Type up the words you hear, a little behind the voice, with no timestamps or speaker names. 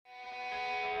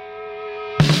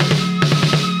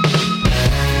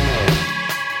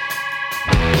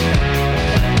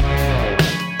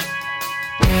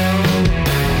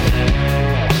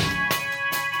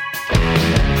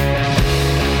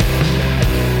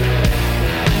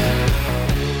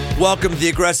Welcome to The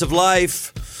Aggressive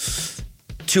Life.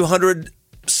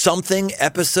 200-something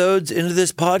episodes into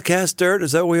this podcast, Dirt.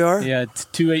 Is that what we are? Yeah, it's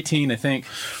 218, I think.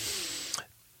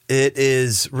 It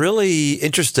is really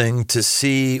interesting to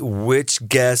see which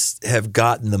guests have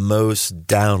gotten the most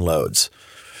downloads.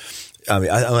 I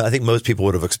mean, I think most people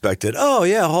would have expected, oh,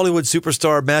 yeah, Hollywood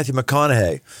superstar Matthew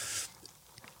McConaughey.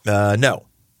 No.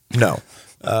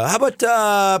 How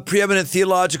about preeminent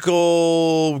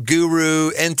theological guru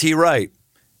N.T. Wright?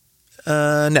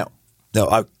 No.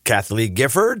 Kathy Lee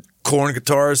Gifford, Korn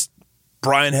guitarist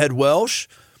Brian Head Welch,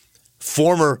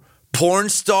 former porn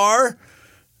star.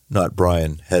 Not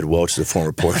Brian Head Welch, the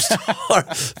former porn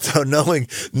star. So knowing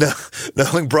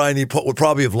Brian, he would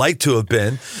probably have liked to have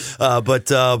been. But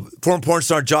former porn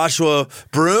star Joshua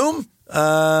Broome?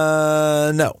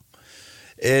 No.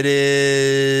 It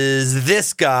is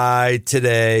this guy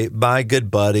today, my good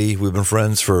buddy. We've been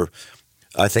friends for,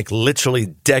 I think, literally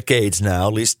decades now,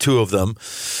 at least two of them.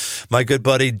 My good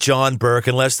buddy, John Burke.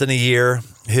 In less than a year,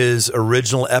 his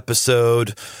original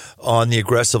episode on The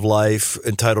Aggressive Life,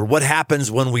 entitled What Happens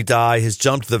When We Die, has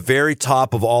jumped to the very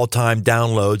top of all-time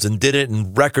downloads and did it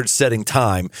in record-setting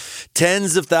time.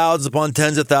 Tens of thousands upon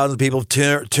tens of thousands of people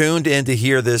tuned in to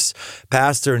hear this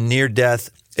pastor,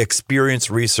 near-death experience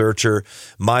researcher,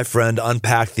 my friend,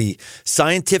 unpack the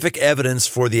scientific evidence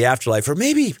for the afterlife, or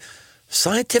maybe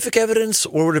scientific evidence,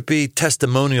 or would it be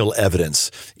testimonial evidence?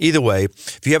 Either way,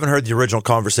 if you haven't heard the original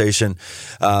conversation,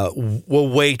 we'll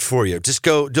wait for you. Just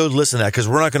go listen to that, because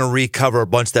we're not going to recover a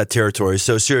bunch of that territory.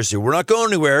 So seriously, we're not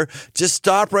going anywhere. Just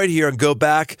stop right here and go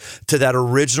back to that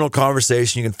original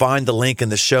conversation. You can find the link in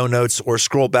the show notes or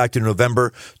scroll back to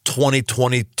November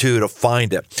 2022 to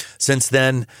find it. Since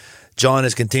then, John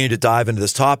has continued to dive into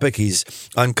this topic. He's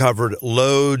uncovered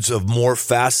loads of more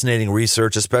fascinating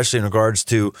research, especially in regards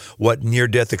to what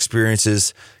near-death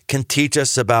experiences can teach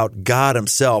us about God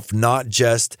himself, not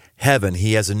just heaven.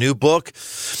 He has a new book,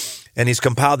 and he's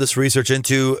compiled this research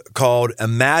into called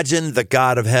Imagine the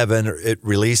God of Heaven. It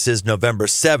releases November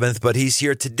 7th, but he's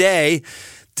here today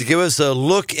to give us a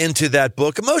look into that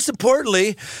book, and most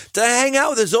importantly, to hang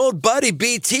out with his old buddy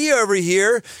BT over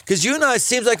here, because you and I, it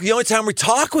seems like the only time we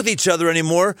talk with each other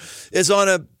anymore is on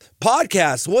a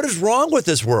podcast. What is wrong with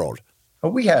this world?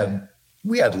 Well, we had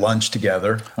lunch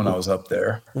together when I was up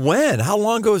there. When? How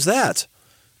long ago was that?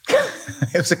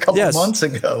 It was a couple months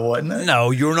ago, wasn't it?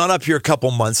 No, you were not up here a couple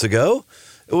months ago.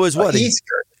 It was what?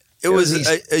 Easter. It was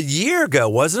a year ago,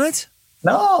 wasn't it?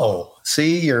 No.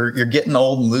 See, you're getting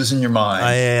old and losing your mind.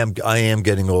 I am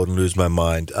getting old and lose my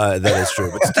mind. That is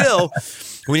true. But still,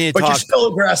 we need to talk. But you're still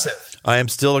aggressive. I am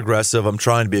still aggressive. I'm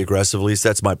trying to be aggressive. At least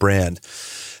that's my brand.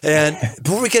 And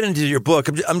before we get into your book,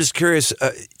 I'm just curious.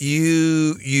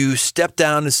 You stepped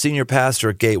down as senior pastor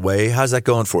at Gateway. How's that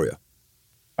going for you?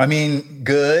 I mean,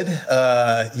 good.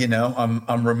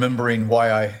 I'm remembering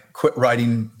why I quit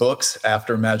writing books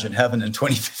after Imagine Heaven in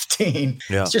 2015.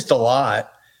 Yeah. It's just a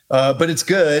lot. But it's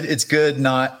good. It's good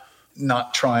not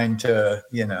trying to,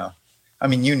 I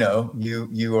mean,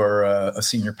 you are a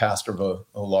senior pastor of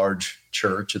a large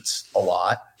church. It's a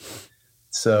lot.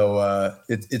 So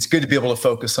it's good to be able to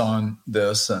focus on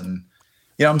this. And,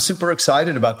 I'm super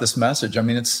excited about this message. I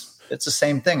mean, it's the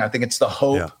same thing. I think it's the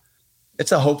hope. Yeah.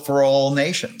 It's a hope for all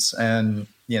nations. And,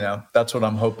 that's what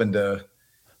I'm hoping to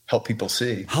help people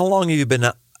see. How long have you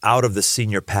been out of the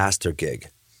senior pastor gig?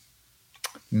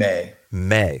 May.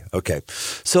 Okay.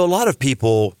 So a lot of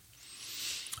people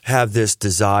have this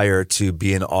desire to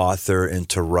be an author and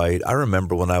to write. I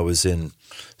remember when I was in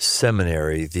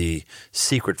seminary, the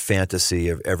secret fantasy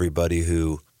of everybody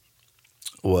who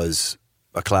was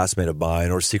a classmate of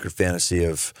mine, or secret fantasy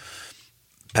of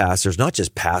pastors, not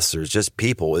just pastors, just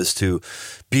people, is to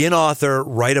be an author,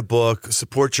 write a book,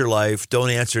 support your life, don't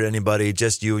answer to anybody,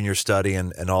 just you and your study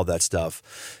and all that stuff.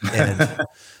 And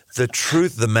the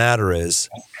truth of the matter is,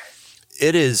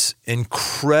 it is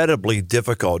incredibly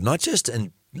difficult, not just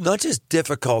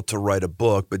difficult to write a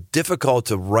book, but difficult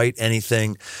to write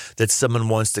anything that someone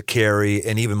wants to carry,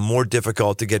 and even more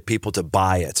difficult to get people to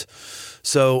buy it.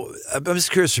 So I'm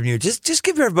just curious from you, just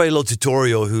give everybody a little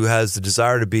tutorial who has the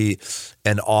desire to be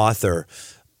an author.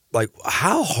 Like,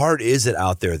 how hard is it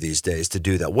out there these days to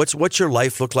do that? What's your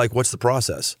life look like? What's the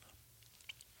process?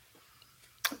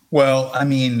 Well, I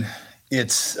mean,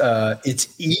 it's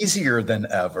easier than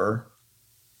ever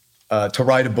to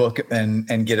write a book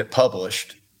and get it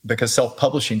published, because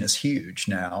self-publishing is huge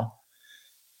now.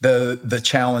 The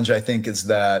challenge, I think, is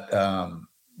that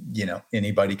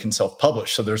anybody can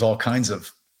self-publish. So there's all kinds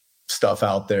of stuff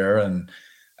out there, and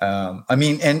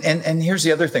and here's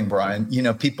the other thing, Brian.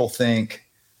 People think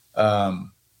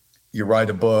you write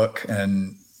a book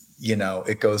and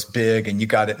it goes big and you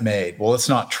got it made. Well, it's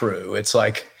not true. It's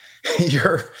like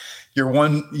you're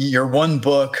one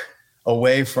book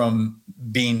away from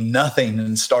being nothing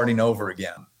and starting over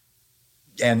again.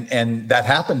 And that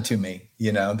happened to me.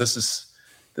 This is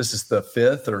the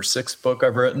 5th or 6th book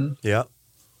I've written. Yeah.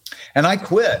 And I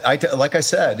quit. Like I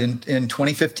said, in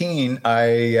 2015,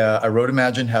 I wrote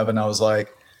Imagine Heaven. I was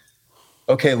like,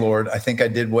 okay, Lord, I think I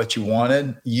did what you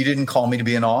wanted. You didn't call me to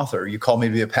be an author. You called me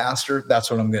to be a pastor.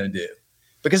 That's what I'm going to do.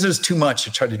 Because it was too much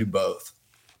to try to do both.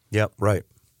 Yep, right.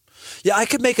 Yeah, I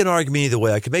could make an argument either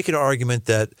way. I could make an argument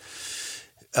that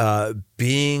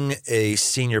being a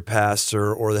senior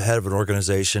pastor or the head of an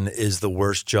organization is the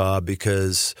worst job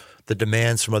because the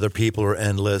demands from other people are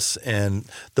endless and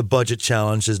the budget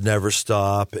challenges never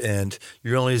stop and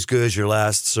you're only as good as your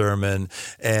last sermon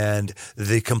and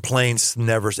the complaints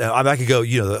never – I could go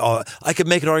I could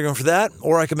make an argument for that,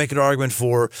 or I could make an argument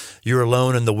for you're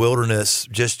alone in the wilderness,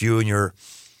 just you and your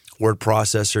word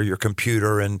processor, your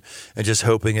computer, and just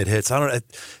hoping it hits.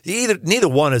 Neither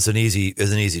one is an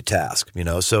easy task,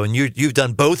 So and you've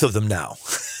done both of them now,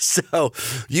 so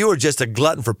you are just a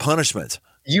glutton for punishment.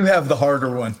 You have the harder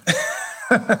one.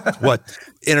 What,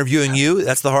 interviewing you?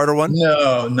 That's the harder one?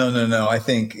 No. I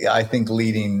think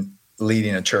leading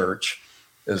a church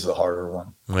is the harder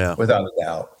one. Yeah, without a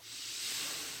doubt.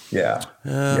 Yeah,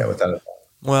 without a doubt.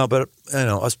 Well, but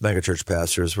us megachurch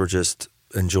pastors, we're just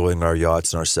enjoying our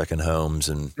yachts and our second homes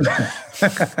and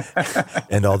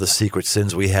and all the secret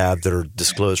sins we have that are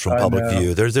disclosed from public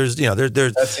view. There's That's the other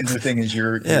thing is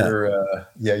you're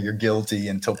guilty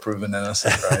until proven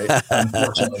innocent, right?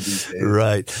 Unfortunately these days.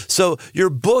 Right. So your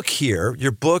book,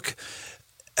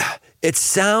 it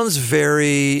sounds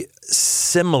very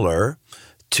similar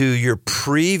to your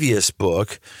previous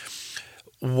book.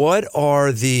 Where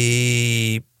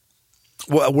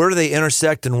do they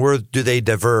intersect and where do they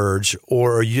diverge?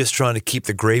 Or are you just trying to keep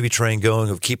the gravy train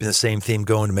going of keeping the same theme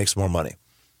going to make some more money?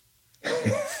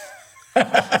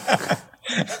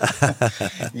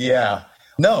 Yeah.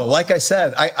 No, like I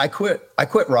said, I quit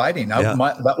writing.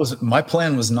 My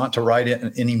plan was not to write it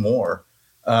anymore.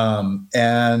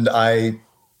 And I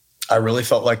really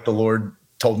felt like the Lord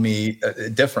told me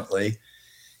differently.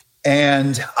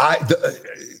 And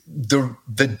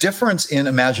the difference in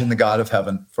Imagine the God of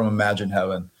Heaven from Imagine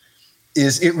Heaven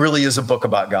is it really is a book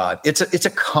about God. It's a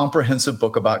comprehensive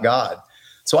book about God.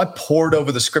 So I poured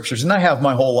over the scriptures, and I have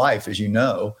my whole life, as you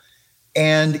know,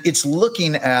 and it's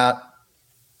looking at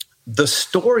the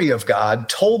story of God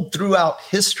told throughout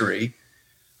history,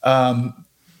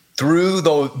 through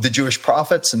the Jewish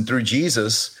prophets and through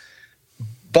Jesus,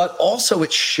 but also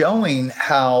it's showing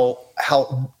how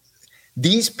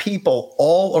these people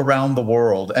all around the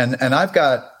world, and I've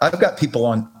got people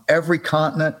on every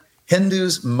continent,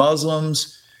 Hindus,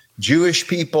 Muslims, Jewish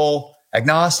people,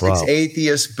 agnostics,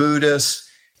 atheists, Buddhists,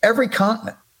 every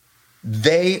continent,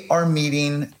 they are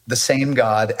meeting the same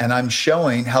God. And I'm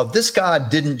showing how this God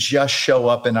didn't just show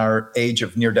up in our age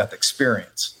of near-death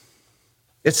experience.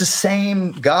 It's the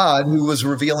same God who was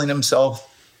revealing himself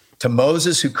to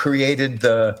Moses, who created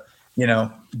the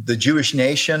Jewish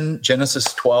nation,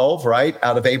 Genesis 12, right,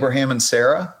 out of Abraham and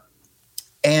Sarah.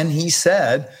 And he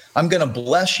said, I'm going to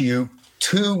bless you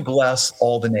to bless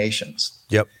all the nations.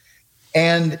 Yep.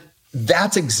 And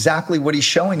that's exactly what he's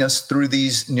showing us through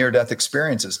these near-death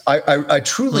experiences. I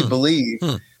truly believe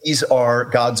these are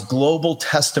God's global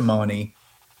testimony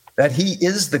that he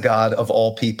is the God of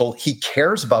all people. He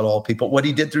cares about all people. What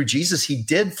he did through Jesus, he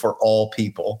did for all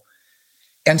people.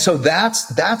 And so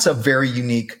that's a very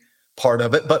unique part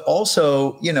of it. But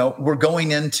also, we're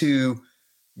going into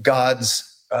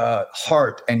God's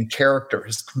heart and character,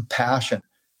 his compassion,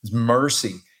 his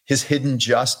mercy, his hidden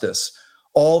justice,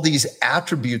 all these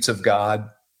attributes of God,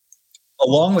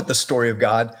 along with the story of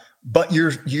God. But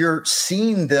you're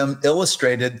seeing them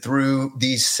illustrated through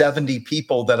these 70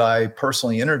 people that I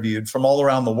personally interviewed from all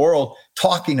around the world,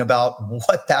 talking about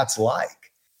what that's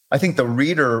like. I think the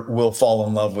reader will fall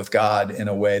in love with God in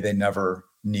a way they never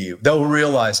knew. They'll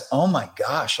realize, oh my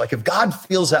gosh, like if God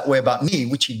feels that way about me,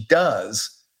 which he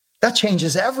does, that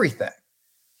changes everything.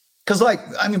 Because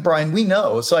Brian, we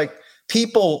know it's like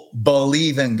people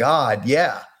believe in God,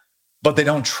 yeah, but they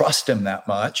don't trust him that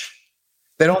much.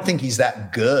 They don't think he's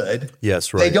that good.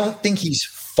 Yes, right. They don't think he's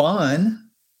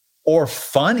fun or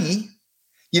funny.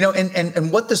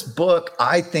 And what this book,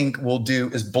 I think, will do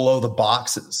is blow the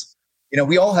boxes.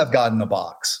 We all have God in a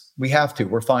box. We have to.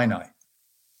 We're finite.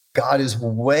 God is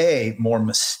way more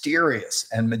mysterious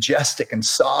and majestic and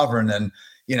sovereign and,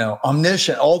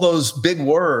 omniscient, all those big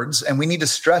words. And we need to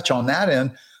stretch on that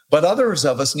end. But others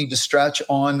of us need to stretch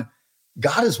on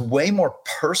God is way more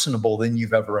personable than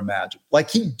you've ever imagined. Like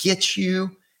he gets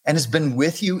you and has been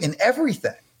with you in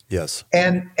everything. Yes.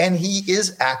 And he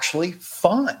is actually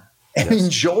fun and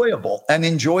enjoyable and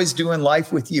enjoys doing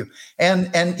life with you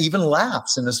and even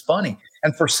laughs and is funny.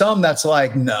 And for some, that's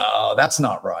like, no, that's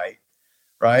not right.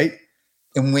 Right.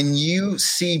 And when you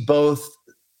see both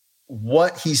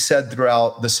what he said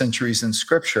throughout the centuries in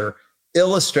scripture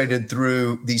illustrated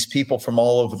through these people from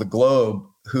all over the globe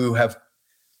who have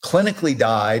clinically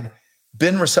died,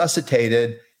 been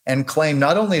resuscitated, and claim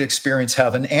not only to experience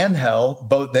heaven and hell,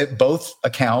 both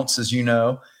accounts, as you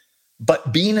know,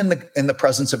 but being in the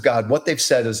presence of God, what they've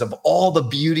said is of all the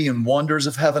beauty and wonders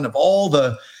of heaven, of all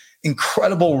the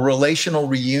incredible relational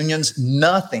reunions,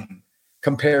 nothing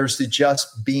compares to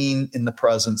just being in the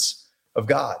presence of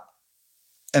God.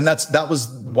 And that was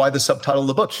why the subtitle of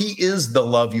the book, He is the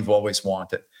love you've always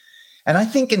wanted. And I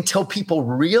think until people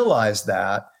realize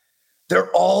that,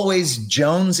 they're always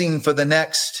jonesing for the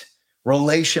next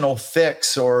relational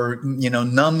fix or,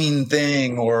 numbing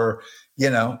thing or,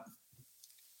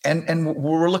 and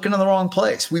we're looking in the wrong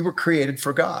place. We were created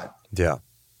for God. Yeah.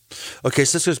 Okay,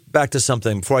 so let's go back to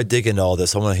something. Before I dig into all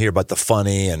this, I want to hear about the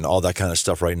funny and all that kind of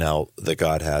stuff right now that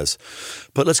God has.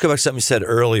 But let's go back to something you said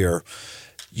earlier.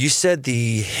 You said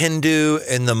the Hindu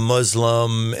and the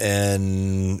Muslim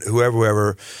and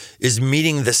whoever is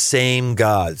meeting the same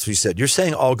God. So you said, you're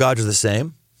saying all gods are the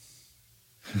same?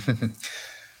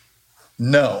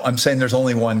 No, I'm saying there's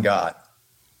only one God.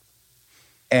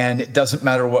 And it doesn't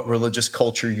matter what religious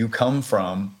culture you come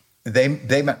from.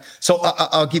 So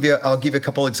I'll give you a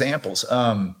couple examples.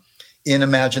 In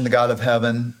Imagine the God of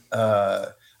Heaven, I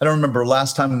don't remember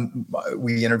last time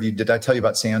we interviewed, did I tell you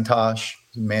about Santosh,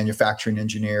 manufacturing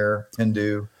engineer,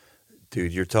 Hindu?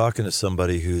 Dude, you're talking to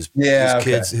somebody his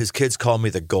kids call me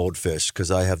the goldfish because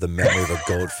I have the memory of a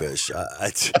goldfish.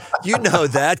 You know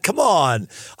that. Come on.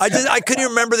 I couldn't even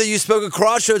remember that you spoke at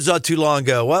Crossroads not too long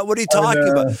ago. What are you talking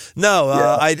about? No,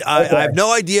 I have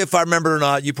no idea if I remember or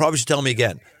not. You probably should tell me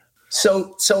again.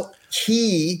 So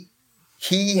he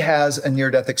has a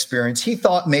near-death experience. He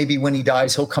thought maybe when he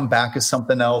dies, he'll come back as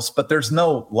something else, but there's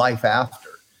no life after.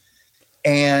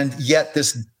 And yet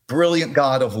this brilliant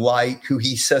God of light, who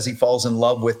he says he falls in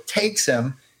love with, takes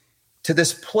him to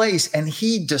this place, and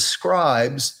he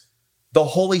describes the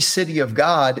holy city of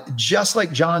God just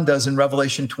like John does in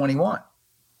Revelation 21.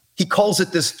 He calls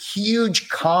it this huge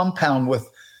compound with,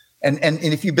 and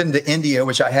if you've been to India,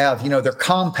 which I have, there are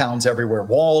compounds everywhere,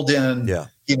 walled in,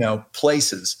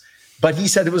 places. But he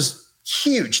said it was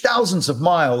huge, thousands of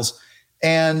miles,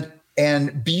 and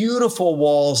beautiful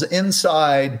walls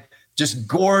inside, just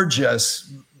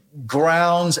gorgeous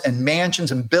grounds and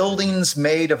mansions and buildings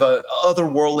made of a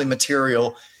otherworldly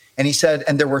material. And he said,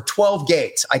 and there were 12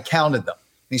 gates. I counted them.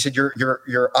 And he said,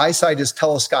 your eyesight is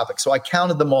telescopic. So I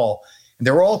counted them all, and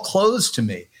they were all closed to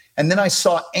me. And then I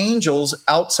saw angels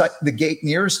outside the gate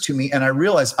nearest to me, and I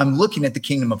realized I'm looking at the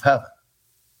kingdom of heaven.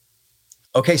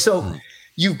 Okay, so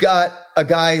you've got a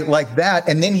guy like that,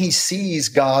 and then he sees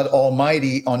God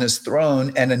Almighty on his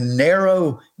throne and a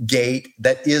narrow gate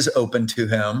that is open to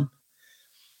him.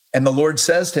 And the Lord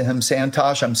says to him,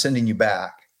 Santosh, I'm sending you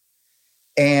back.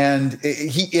 And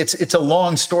it's a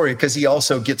long story because he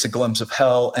also gets a glimpse of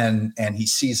hell and he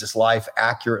sees his life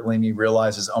accurately and he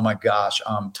realizes, oh my gosh,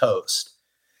 I'm toast.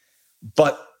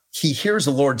 But he hears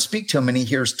the Lord speak to him and he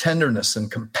hears tenderness and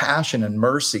compassion and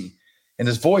mercy in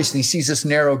his voice. And he sees this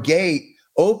narrow gate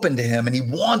open to him and he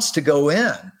wants to go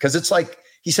in because it's like,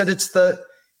 he said, it's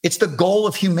the goal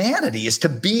of humanity is to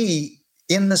be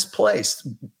in this place.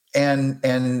 And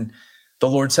the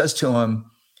Lord says to him,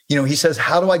 he says,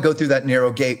 how do I go through that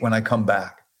narrow gate when I come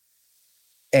back?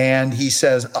 And he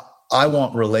says, I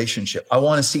want relationship. I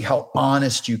want to see how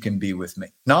honest you can be with me.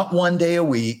 Not one day a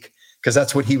week, because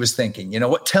that's what he was thinking.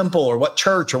 What temple or what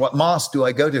church or what mosque do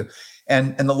I go to?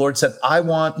 And the Lord said, I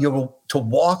want you to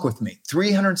walk with me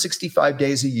 365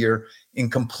 days a year in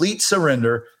complete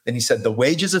surrender. Then he said, the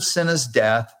wages of sin is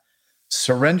death.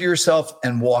 Surrender yourself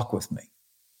and walk with me.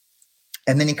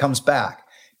 And then he comes back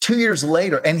 2 years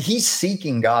later, and he's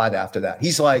seeking God after that.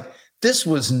 He's like, this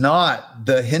was not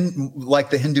the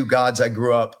Hindu gods I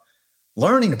grew up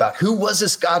learning about. Who was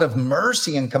this God of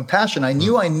mercy and compassion? I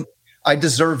knew I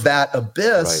deserved that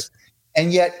abyss. Right.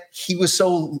 And yet he was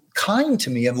so kind to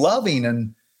me and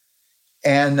loving.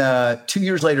 And 2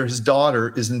 years later, his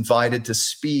daughter is invited to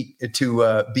speak,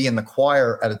 to be in the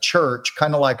choir at a church,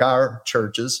 kind of like our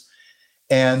churches.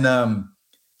 And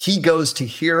he goes to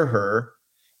hear her,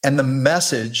 and the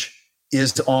message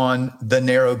is on the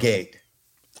narrow gate.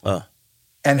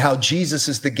 and how Jesus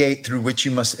is the gate through which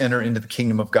you must enter into the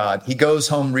kingdom of God. He goes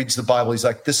home, reads the Bible. He's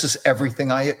like, this is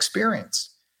everything I experienced.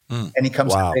 And he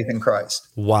comes to faith in Christ.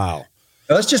 Wow.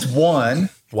 Now, that's just one.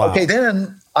 Wow. Okay,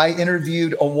 then I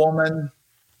interviewed a woman,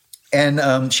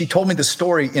 and she told me the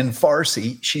story in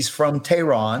Farsi. She's from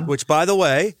Tehran. Which, by the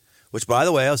way,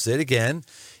 I'll say it again.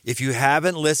 If you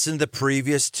haven't listened to the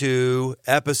previous 2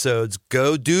 episodes,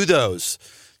 go do those.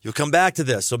 You'll come back to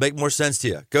this. It'll make more sense to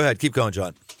you. Go ahead. Keep going,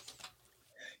 John.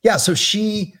 Yeah, so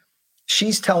she's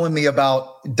telling me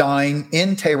about dying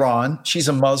in Tehran. She's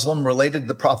a Muslim related to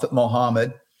the Prophet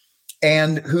Muhammad,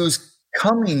 and who's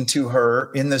coming to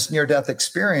her in this near-death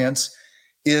experience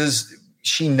is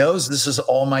she knows this is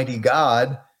Almighty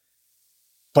God,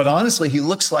 but honestly, he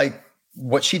looks like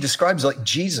what she describes like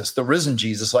Jesus, the risen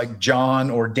Jesus, like John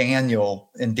or Daniel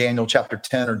in Daniel chapter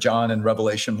 10 or John in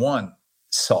Revelation 1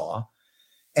 saw.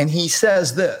 And he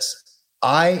says this,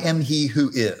 I am he who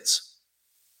is.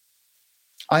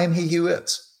 I am he who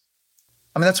is.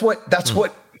 I mean, that's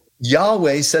what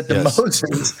Yahweh said to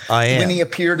Moses when he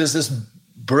appeared as this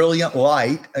brilliant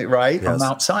light, right, on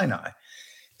Mount Sinai.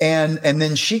 And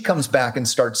then she comes back and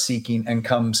starts seeking and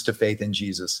comes to faith in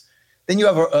Jesus. Then you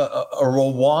have a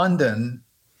Rwandan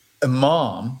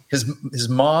imam. His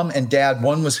mom and dad,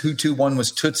 one was Hutu, one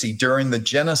was Tutsi. During the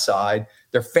genocide,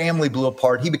 their family blew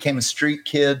apart. He became a street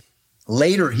kid.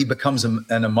 Later, he becomes an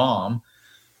imam.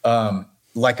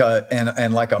 Like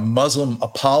a Muslim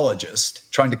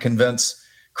apologist trying to convince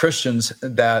Christians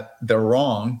that they're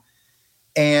wrong.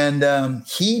 And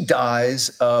he dies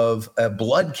of a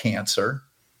blood cancer.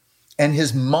 And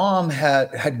his mom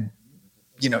had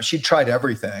she'd tried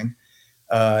everything.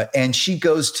 And she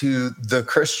goes to the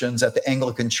Christians at the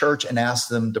Anglican church and asks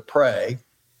them to pray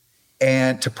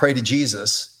to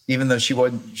Jesus, even though she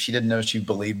didn't know if she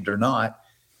believed or not.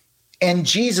 And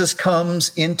Jesus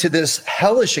comes into this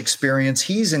hellish experience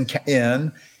he's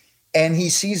in, and he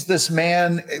sees this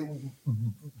man,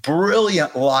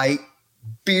 brilliant light,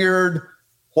 beard,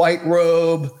 white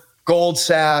robe, gold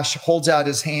sash, holds out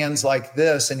his hands like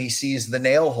this, and he sees the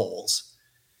nail holes.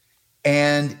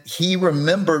 And he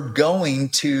remembered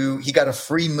he got a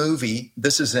free movie,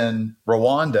 this is in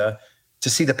Rwanda, to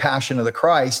see the Passion of the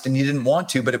Christ, and he didn't want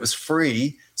to, but it was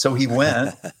free, so he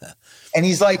went. And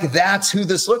he's like, that's who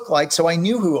this looked like. So I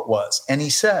knew who it was. And he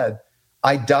said,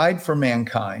 I died for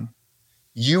mankind.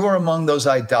 You are among those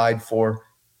I died for.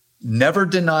 Never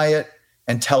deny it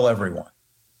and tell everyone.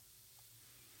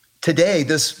 Today,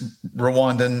 this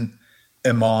Rwandan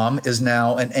imam is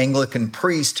now an Anglican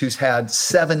priest who's had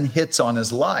 7 hits on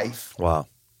his life. Wow.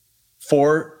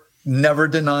 For never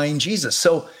denying Jesus.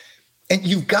 So, and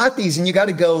you've got these, and you got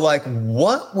to go like,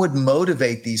 what would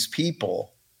motivate these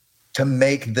people to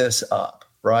make this up,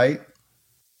 right?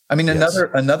 I mean,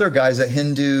 another guy's a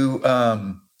Hindu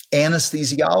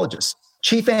anesthesiologist,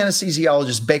 chief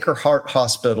anesthesiologist, Baker Heart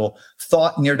Hospital,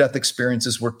 thought near-death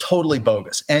experiences were totally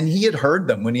bogus. And he had heard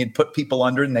them when he had put people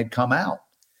under and they'd come out.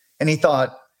 And he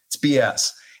thought, it's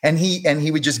BS. And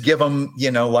he would just give them,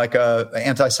 like a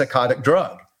antipsychotic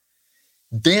drug.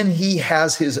 Then he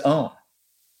has his own.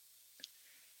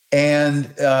 And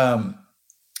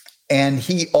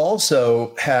he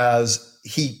also has,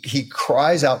 he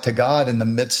cries out to God in the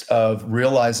midst of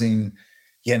realizing,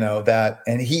 that,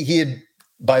 and he had,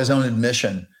 by his own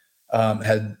admission,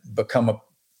 had become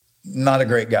not a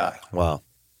great guy. Wow.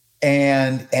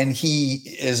 And he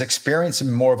is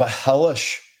experiencing more of a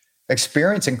hellish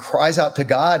experience and cries out to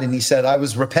God. And he said, I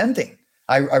was repenting.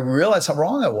 I realized how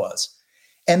wrong I was.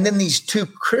 And then these 2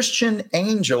 Christian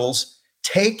angels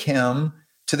take him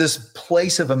to this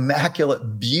place of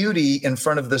immaculate beauty in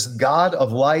front of this God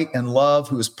of light and love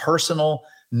who is personal,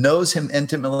 knows him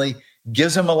intimately,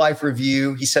 gives him a life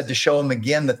review. He said to show him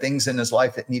again the things in his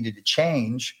life that needed to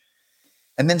change,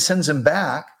 and then sends him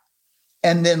back.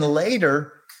 And then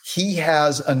later, he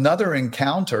has another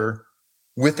encounter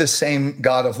with the same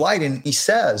God of light. And he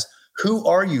says, who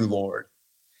are you, Lord?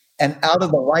 And out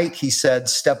of the light, he said,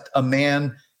 stepped a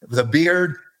man with a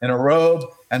beard and a robe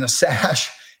and a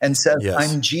sash and said,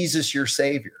 I'm Jesus, your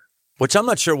savior. Which I'm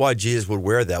not sure why Jesus would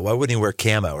wear that. Why wouldn't he wear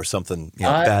camo or something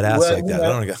badass like that? I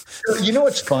don't know. You know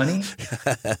what's funny?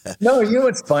 No, you know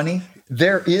what's funny?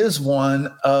 There is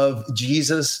one of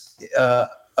Jesus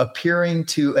appearing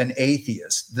to an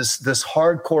atheist, this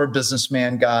hardcore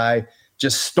businessman guy,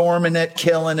 just storming it,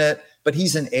 killing it, but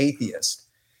he's an atheist.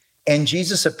 And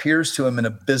Jesus appears to him in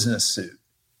a business suit.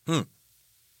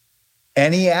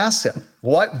 And he asks him,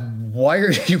 why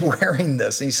are you wearing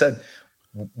this? And he said,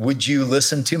 would you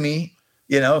listen to me,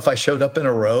 if I showed up in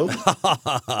a robe?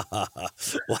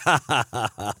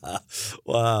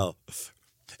 Wow.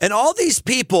 And all these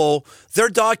people, they're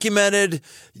documented.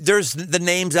 There's the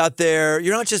names out there.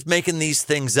 You're not just making these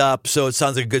things up so it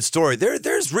sounds like a good story.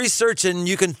 There's research, and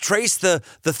you can trace the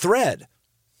thread.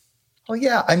 Well,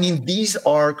 yeah. I mean, these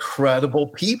are credible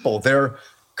people. They're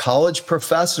college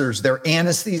professors. They're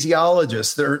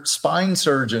anesthesiologists. They're spine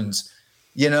surgeons.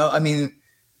 I mean,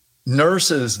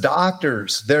 nurses,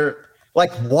 doctors. They're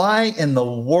like, why in the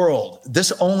world?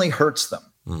 This only hurts them.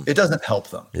 It doesn't help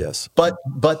them. Yes. But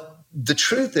the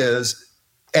truth is,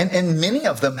 and many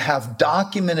of them have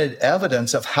documented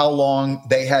evidence of how long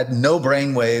they had no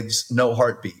brain waves, no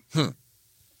heartbeat.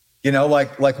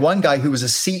 Like one guy who was a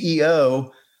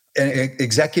CEO, an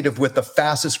executive with the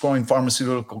fastest growing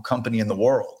pharmaceutical company in the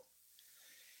world.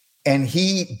 And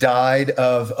he died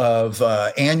of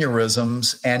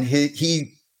aneurysms, and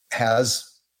he has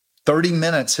 30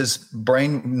 minutes, his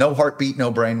brain, no heartbeat,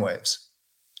 no brain waves.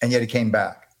 And yet he came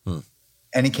back.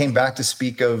 And he came back to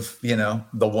speak of,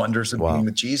 the wonders of being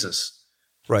with Jesus.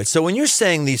 Right. So when you're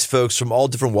saying these folks from all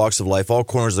different walks of life, all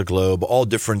corners of the globe, all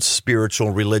different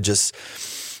spiritual, religious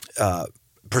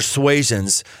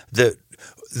persuasions, that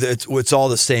it's all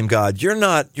the same God, you're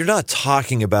not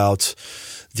talking about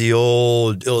the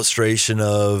old illustration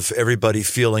of everybody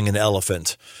feeling an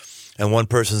elephant. And one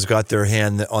person's got their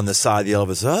hand on the side of the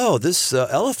elephant. Oh, this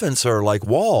elephants are like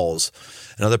walls.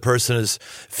 Another person is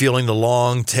feeling the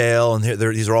long tail. And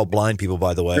these are all blind people,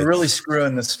 by the way. You're really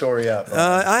screwing this story up.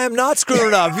 I am not screwing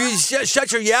it up. You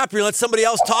shut your yapper and let somebody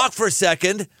else talk for a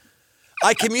second.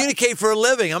 I communicate for a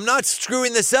living. I'm not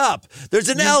screwing this up. There's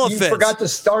an elephant. You forgot to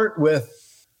start with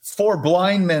 4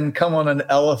 blind men come on an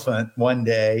elephant one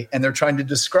day, and they're trying to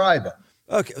describe him.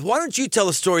 Okay, why don't you tell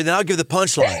the story, then I'll give the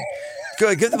punchline. Go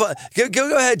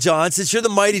ahead, John. Since you're the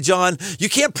mighty John, you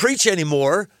can't preach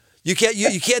anymore. You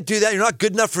can't do that. You're not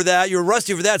good enough for that. You're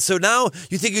rusty for that. So now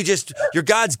you think you're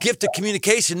God's gift of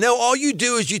communication. No, all you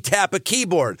do is you tap a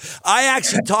keyboard. I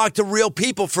actually talk to real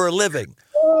people for a living.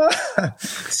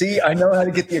 See, I know how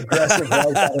to get the aggressive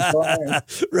right out of Brian.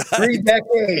 Right. 3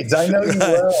 decades. I know you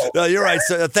well. No, you're right.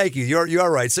 So thank you. You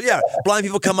are right. So yeah, blind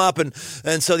people come up, and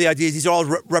so the idea is these all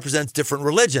represent different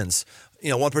religions.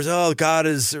 One person, oh, God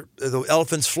is the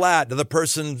elephant's flat. Another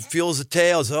person feels the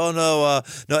tails. Oh no,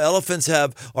 elephants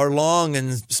are long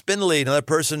and spindly. Another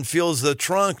person feels the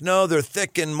trunk. No, they're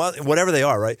thick and whatever they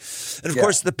are, right? And of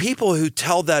course, the people who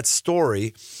tell that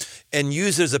story and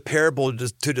use it as a parable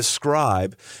to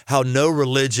describe how no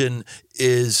religion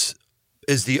is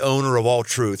the owner of all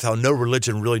truth, how no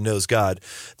religion really knows God.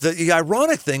 The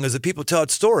ironic thing is that people tell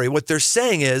that story, what they're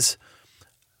saying is,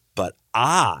 but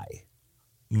I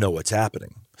know what's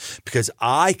happening because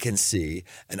I can see,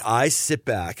 and I sit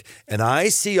back and I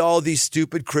see all these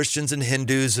stupid Christians and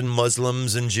Hindus and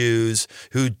Muslims and Jews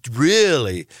who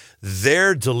really,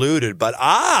 they're deluded, but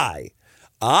I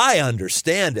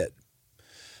understand it.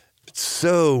 It's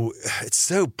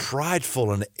so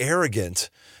prideful and arrogant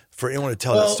for anyone to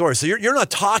tell that story. So you're not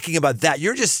talking about that.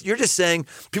 You're just saying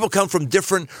people come from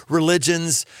different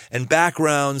religions and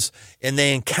backgrounds, and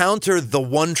they encounter the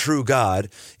one true God,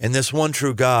 and this one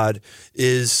true God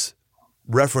is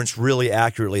referenced really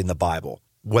accurately in the Bible,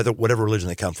 whatever religion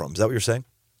they come from. Is that what you're saying?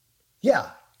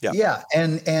 Yeah.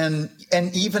 And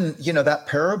even that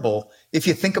parable. If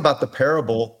you think about the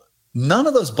parable, none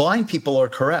of those blind people are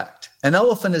correct. An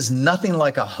elephant is nothing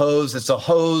like a hose. It's a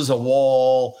hose, a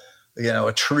wall,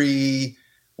 a tree,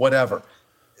 whatever.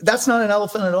 That's not an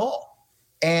elephant at all.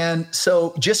 And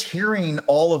so just hearing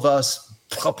all of us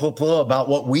blah, blah, blah, about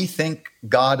what we think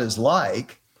God is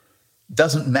like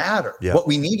doesn't matter. Yeah. What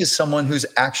we need is someone who's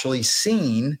actually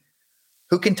seen,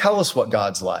 who can tell us what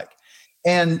God's like.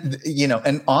 And,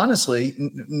 and honestly,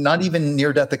 not even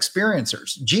near-death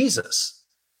experiencers. Jesus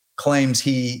claims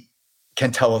he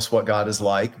can tell us what God is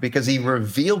like because he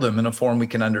revealed him in a form we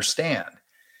can understand.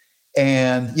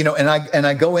 And, and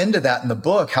I go into that in the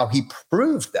book, how he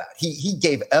proved that. He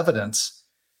gave evidence,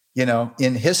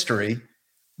 in history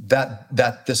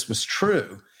that this was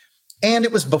true. And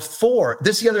it was before,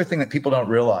 this is the other thing that people don't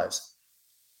realize.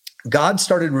 God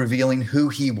started revealing who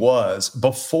he was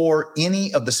before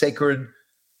any of the sacred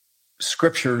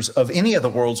scriptures of any of the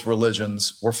world's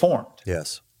religions were formed.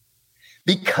 Yes.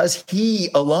 Because he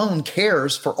alone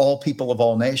cares for all people of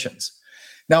all nations.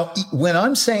 Now, when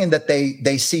I'm saying that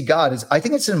they see God, I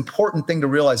think it's an important thing to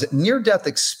realize that near-death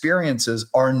experiences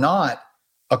are not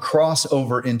a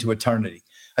crossover into eternity.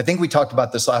 I think we talked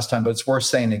about this last time, but it's worth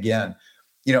saying again.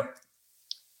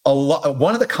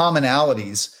 One of the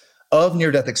commonalities of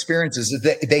near-death experiences is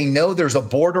that they know there's a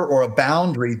border or a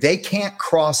boundary they can't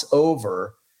cross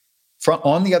over from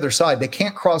on the other side. They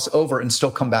can't cross over and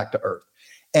still come back to earth.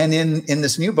 And in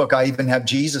this new book, I even have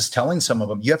Jesus telling some of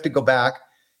them, you have to go back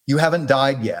You haven't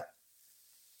died yet.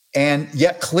 And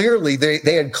yet clearly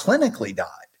they had clinically died.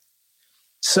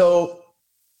 So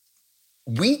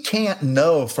we can't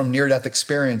know from near-death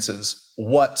experiences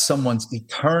what someone's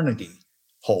eternity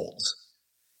holds.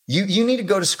 You need to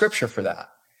go to scripture for that.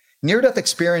 Near-death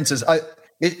experiences,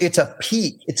 it's a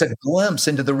peek, it's a glimpse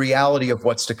into the reality of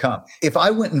what's to come. If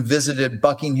I went and visited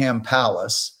Buckingham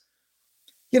Palace,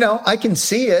 I can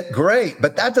see it, great,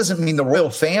 but that doesn't mean the royal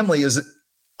family is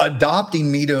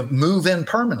adopting me to move in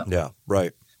permanently. Yeah,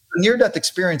 right. Near-death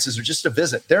experiences are just a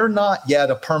visit. They're not yet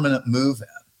a permanent move in.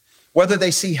 Whether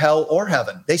they see hell or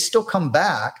heaven, they still come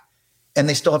back and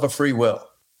they still have a free will.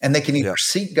 And they can either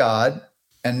seek God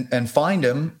and find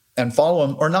him and follow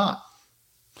him or not.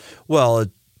 Well,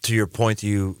 to your point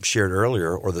you shared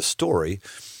earlier, or the story,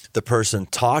 the person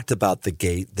talked about the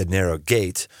gate, the narrow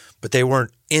gate, but they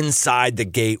weren't inside the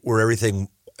gate where everything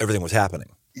was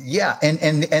happening. Yeah.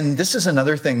 And this is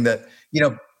another thing that,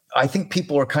 I think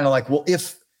people are kind of like, well,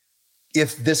 if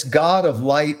this God of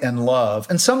light and love,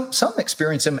 and some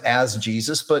experience him as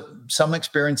Jesus, but some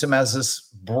experience him as this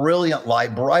brilliant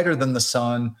light, brighter than the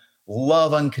sun,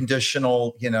 love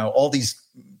unconditional, all these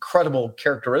incredible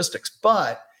characteristics,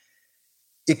 but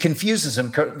it confuses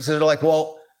them. So they're like,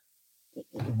 well,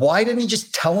 why didn't he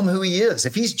just tell them who he is?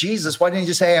 If he's Jesus, why didn't he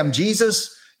just say, I'm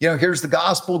Jesus, here's the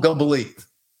gospel, go believe.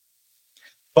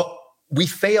 But we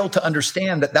fail to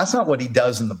understand that that's not what he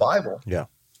does in the Bible. Yeah.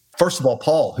 First of all,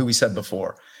 Paul, who we said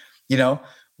before,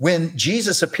 when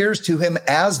Jesus appears to him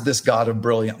as this God of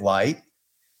brilliant light,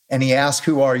 and he asks,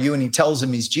 who are you? And he tells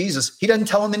him he's Jesus, he doesn't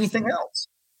tell him anything else.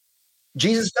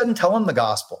 Jesus doesn't tell him the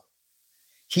gospel.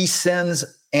 He sends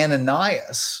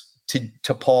Ananias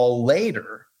to Paul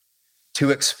later to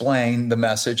explain the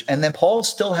message. And then Paul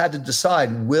still had to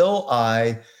decide, will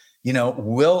I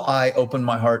open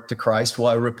my heart to Christ? Will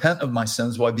I repent of my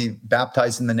sins? Will I be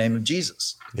baptized in the name of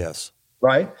Jesus? Yes.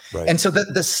 Right? And so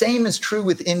the same is true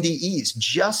with NDEs,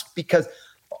 just because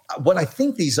what I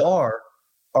think these are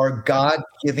God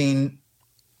giving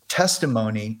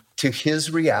testimony to his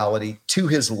reality, to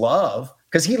his love,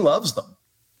 because he loves them.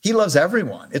 He loves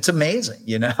everyone. It's amazing,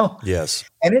 Yes.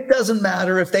 And it doesn't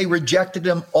matter if they rejected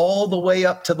him all the way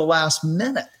up to the last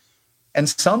minute. And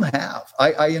some have.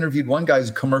 I interviewed one guy who's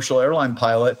a commercial airline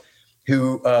pilot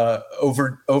who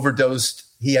overdosed.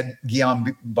 He had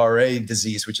Guillain-Barré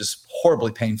disease, which is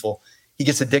horribly painful. He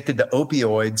gets addicted to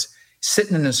opioids,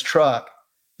 sitting in his truck.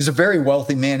 He's a very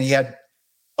wealthy man. He had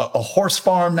a horse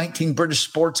farm, 19 British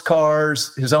sports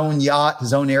cars, his own yacht,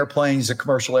 his own airplane. He's a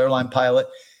commercial airline pilot.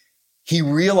 He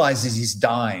realizes he's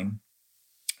dying.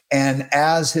 And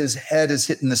as his head is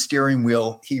hitting the steering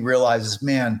wheel, he realizes,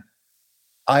 man,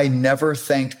 I never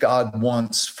thanked God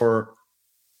once for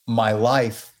my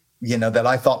life, that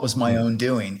I thought was my own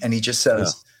doing. And he just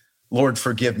says, Lord,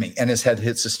 forgive me. And his head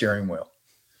hits the steering wheel.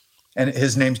 And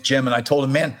his name's Jim. And I told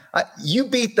him, man, you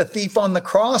beat the thief on the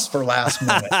cross for last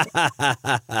minute.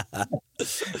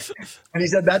 And he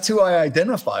said, that's who I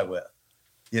identify with,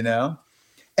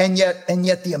 And yet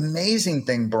the amazing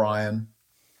thing, Brian,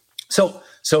 so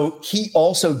he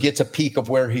also gets a peek of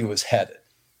where he was headed.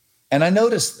 And I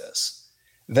noticed this,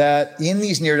 that in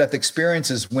these near-death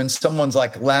experiences, when someone's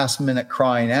like last minute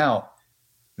crying out,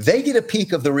 they get a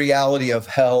peek of the reality of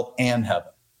hell and heaven.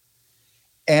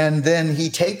 And then he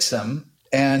takes them,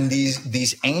 and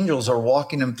these angels are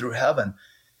walking them through heaven.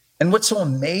 And what's so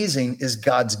amazing is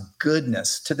God's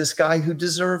goodness to this guy who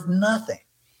deserved nothing.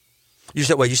 You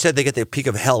said they get the peak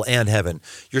of hell and heaven.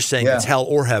 You're saying it's hell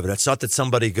or heaven. It's not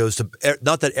that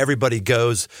not that everybody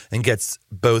goes and gets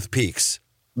both peaks.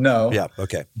 No. Yeah.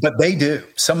 Okay. But they do.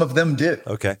 Some of them do.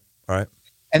 Okay. All right.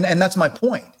 And that's my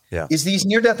point. Yeah. Is these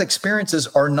near-death experiences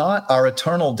are not our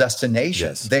eternal destination.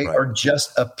 Yes, they are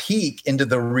just a peek into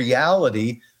the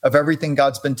reality of everything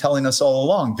God's been telling us all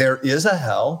along. There is a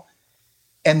hell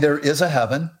and there is a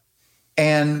heaven,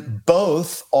 and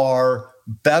both are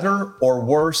better or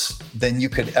worse than you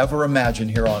could ever imagine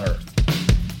here on earth.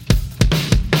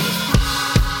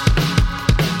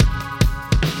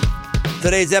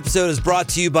 Today's episode is brought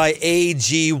to you by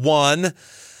AG1.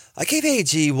 I gave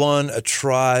AG1 a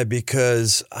try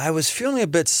because I was feeling a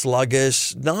bit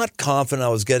sluggish, not confident I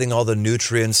was getting all the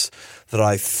nutrients that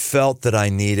I felt that I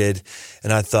needed.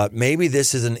 And I thought maybe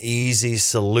this is an easy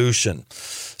solution.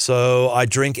 So I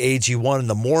drink AG1 in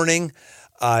the morning.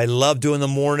 I love doing the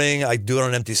morning. I do it on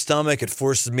an empty stomach. It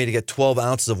forces me to get 12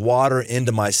 ounces of water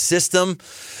into my system.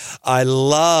 I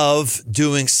love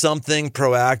doing something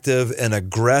proactive and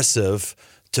aggressive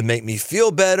to make me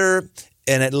feel better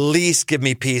and at least give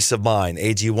me peace of mind.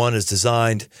 AG1 is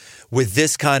designed with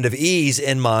this kind of ease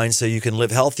in mind so you can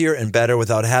live healthier and better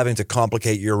without having to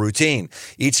complicate your routine.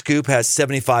 Each scoop has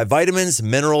 75 vitamins,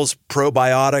 minerals,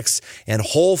 probiotics, and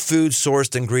whole food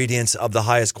sourced ingredients of the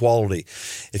highest quality.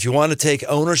 If you want to take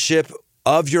ownership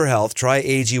of your health, try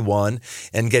AG1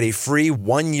 and get a free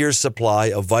 1-year supply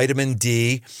of vitamin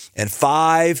D and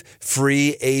 5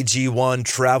 free AG1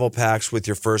 travel packs with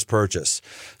your first purchase.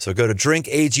 So go to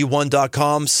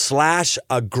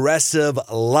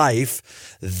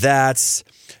drinkag1.com/aggressive-life. That's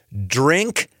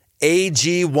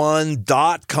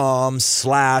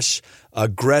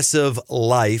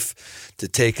drinkag1.com/aggressive-life to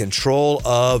take control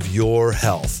of your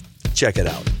health. Check it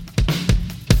out.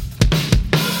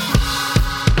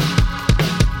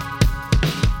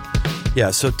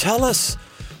 Yeah, so tell us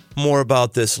more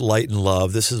about this light and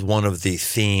love. This is one of the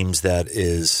themes that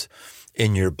is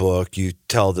in your book. You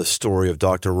tell the story of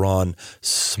Dr. Ron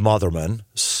Smotherman.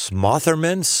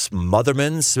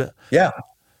 Yeah.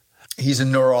 He's a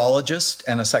neurologist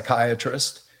and a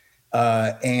psychiatrist,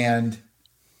 and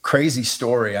crazy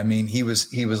story. I mean, he was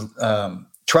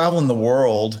traveling the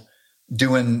world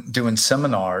doing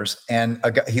seminars, and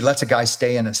he lets a guy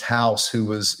stay in his house who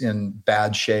was in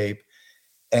bad shape.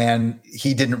 And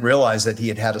he didn't realize that he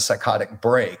had had a psychotic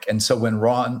break. And so when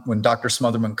Dr.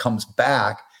 Smotherman comes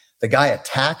back, the guy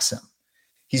attacks him.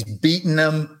 He's beating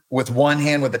him with one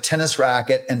hand with a tennis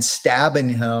racket and stabbing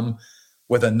him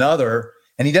with another.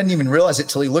 And he doesn't even realize it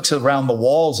till he looks around the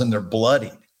walls and they're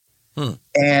bloodied.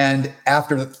 And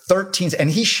after 13, and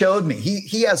he showed me,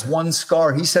 he has one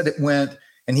scar. He said it went,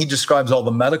 and he describes all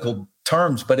the medical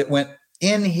terms, but it went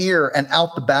in here and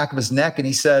out the back of his neck. And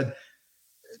he said,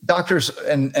 doctors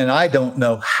and I don't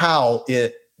know how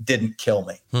it didn't kill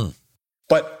me.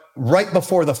 But right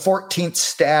before the 14th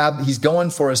stab, he's going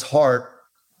for his heart.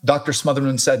 Dr.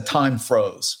 Smotherman said time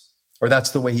froze, or that's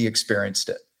the way he experienced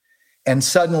it. And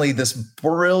suddenly this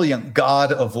brilliant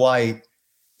God of light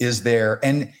is there.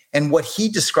 And what he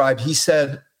described, he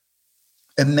said,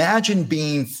 imagine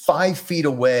being 5 feet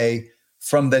away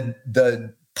from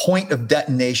the point of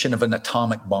detonation of an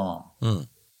atomic bomb.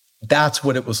 That's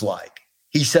what it was like.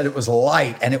 He said it was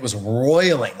light and it was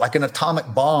roiling like an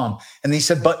atomic bomb. And he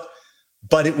said, but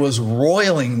it was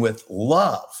roiling with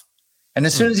love. And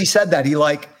as soon as he said that, he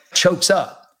like chokes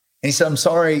up. And he said, I'm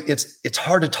sorry, it's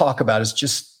hard to talk about. It's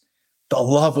just the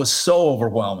love was so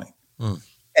overwhelming.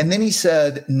 And then he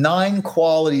said 9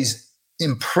 qualities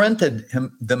imprinted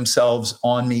themselves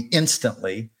on me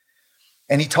instantly.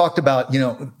 And he talked about,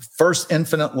 first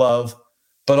infinite love,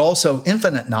 but also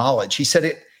infinite knowledge. He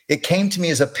said it came to me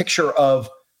as a picture of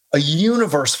a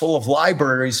universe full of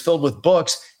libraries filled with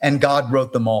books, and God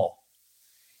wrote them all.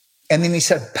 And then he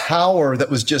said power that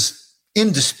was just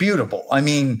indisputable. I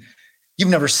mean, you've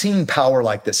never seen power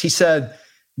like this. He said,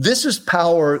 this is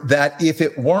power that if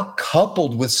it weren't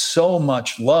coupled with so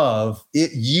much love,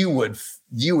 you would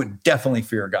definitely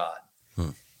fear God.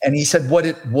 And he said, what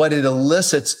it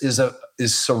elicits is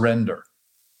surrender.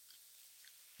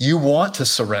 You want to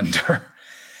surrender.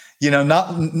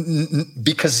 Not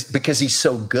because he's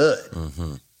so good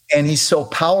and he's so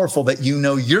powerful that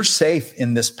you're safe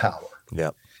in this power.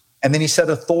 Yeah. And then he said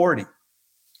authority.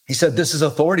 He said, this is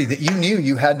authority that you knew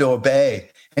you had to obey.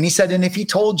 And he said, and if he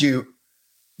told you,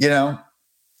 hell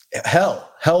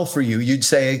for you, you'd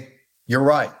say, you're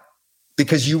right.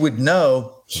 Because you would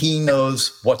know he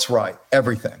knows what's right,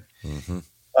 everything.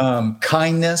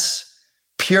 Kindness,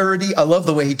 purity. I love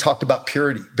the way he talked about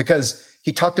purity, because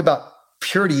he talked about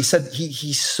purity. He said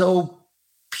he's so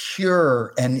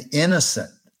pure and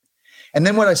innocent. And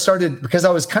then what I started, because I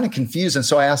was kind of confused, and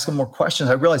so I asked him more questions,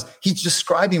 I realized he's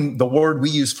describing the word we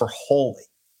use for holy.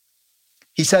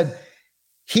 He said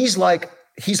he's like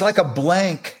a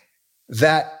blank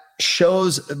slate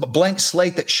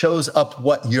that shows up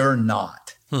what you're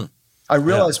not. I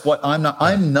realized what I'm not.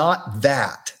 I'm not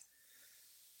that.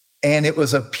 And it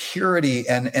was a purity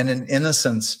and an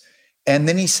innocence. And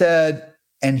then he said,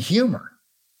 and humor.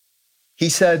 He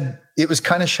said, it was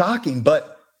kind of shocking,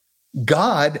 but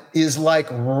God is like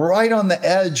right on the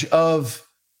edge of,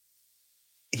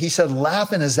 he said,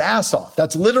 laughing his ass off.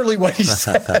 That's literally what he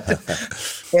said.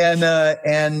 and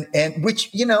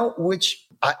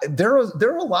there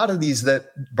are a lot of these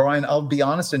that, Brian, I'll be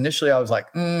honest, initially I was like,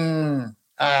 I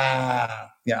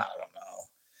don't know.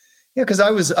 Because I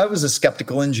was a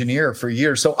skeptical engineer for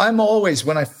years. So I'm always,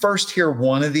 when I first hear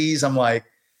one of these, I'm like,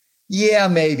 yeah,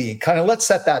 maybe. Kind of, let's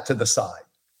set that to the side.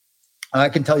 And I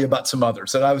can tell you about some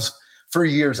others that for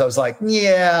years, I was like,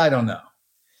 yeah, I don't know.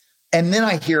 And then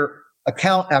I hear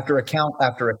account after account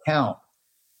after account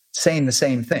saying the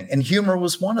same thing. And humor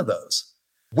was one of those.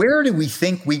 Where do we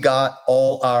think we got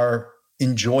all our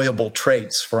enjoyable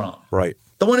traits from? Right.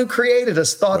 The one who created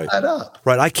us thought that up.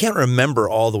 Right. I can't remember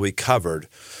all that we covered,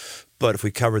 but if we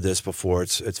covered this before,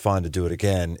 it's fine to do it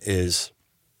again, is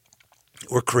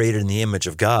we're created in the image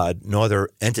of God. No other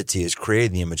entity is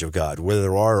created in the image of God. Whether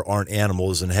there are or aren't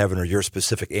animals in heaven or your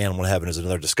specific animal in heaven is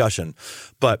another discussion.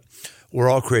 But we're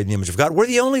all created in the image of God. We're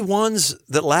the only ones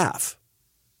that laugh.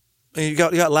 You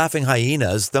got laughing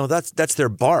hyenas. No, that's their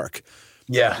bark.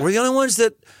 Yeah. We're the only ones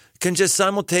that can just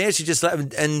simultaneously just laugh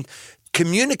and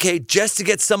communicate just to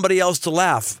get somebody else to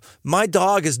laugh. My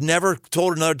dog has never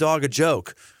told another dog a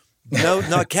joke. No,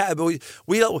 not cat. But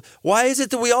we don't. Why is it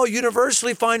that we all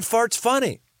universally find farts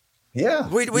funny? Yeah,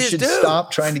 we should do. Stop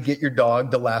trying to get your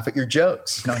dog to laugh at your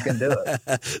jokes. He's not going to do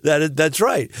it. That's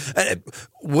right. And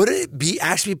would it be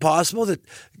actually possible that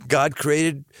God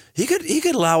created? He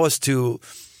could allow us to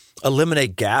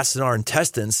eliminate gas in our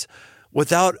intestines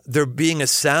without there being a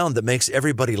sound that makes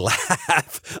everybody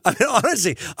laugh. I mean,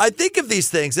 honestly, I think of these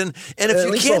things, and if at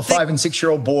you least can't think, 5 and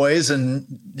 6-year-old boys, and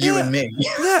you and me,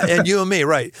 and you and me,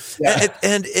 right? Yeah.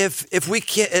 And if we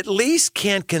can't at least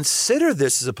can't consider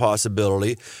this as a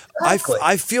possibility, Exactly.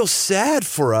 I feel sad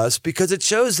for us because it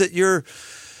shows that you're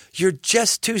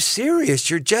just too serious.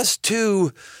 You're just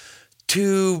too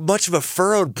much of a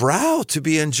furrowed brow to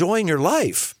be enjoying your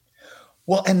life.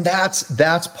 Well, and that's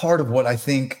part of what I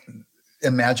think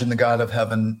Imagine the God of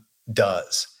Heaven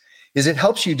does, is it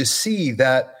helps you to see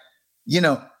that,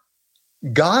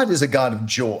 God is a God of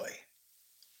joy.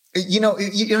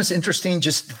 It's interesting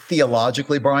just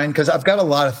theologically, Brian, because I've got a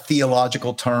lot of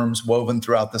theological terms woven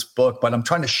throughout this book, but I'm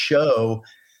trying to show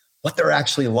what they're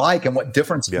actually like and what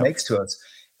difference it makes to us.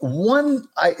 One,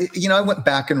 I went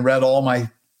back and read all my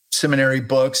seminary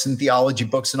books and theology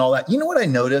books and all that. You know what I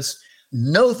noticed?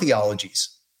 No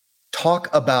theologies talk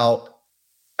about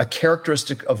a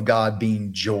characteristic of God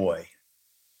being joy.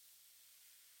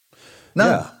 No.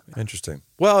 Yeah, interesting.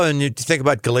 Well, and you think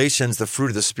about Galatians, the fruit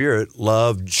of the Spirit,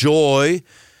 love, joy,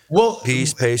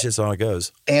 peace, patience, on it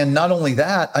goes. And not only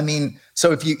that, I mean,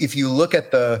 so if you look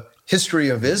at the history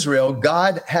of Israel,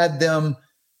 God had them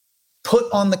put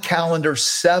on the calendar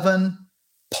 7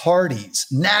 parties,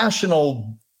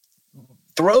 national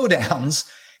throwdowns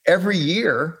every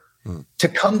year to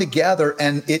come together.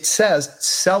 And it says,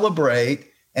 celebrate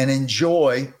and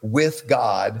enjoy with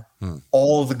God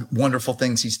all the wonderful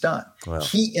things he's done. Wow.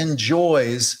 He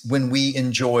enjoys when we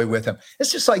enjoy with him.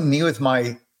 It's just like me with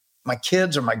my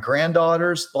kids or my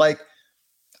granddaughters. Like,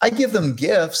 I give them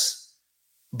gifts,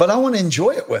 but I want to enjoy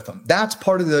it with them. That's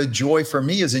part of the joy for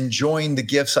me, is enjoying the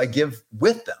gifts I give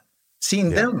with them,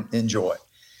 seeing them enjoy.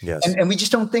 Yes. And we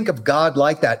just don't think of God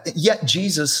like that. Yet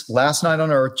Jesus, last night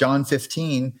on earth, John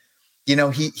 15,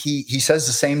 he says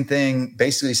the same thing.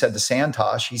 Basically, he said to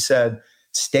Santosh, he said,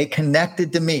 stay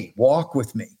connected to me, walk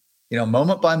with me,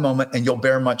 moment by moment, and you'll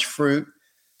bear much fruit.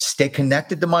 Stay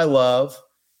connected to my love.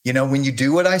 When you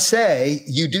do what I say,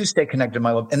 you do stay connected to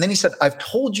my love. And then he said, I've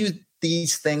told you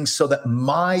these things so that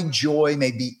my joy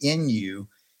may be in you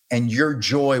and your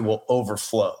joy will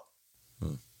overflow.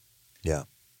 Yeah.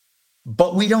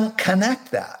 But we don't connect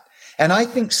that. And I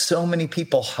think so many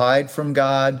people hide from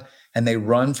God and they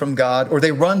run from God, or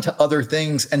they run to other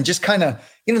things and just kind of,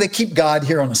 they keep God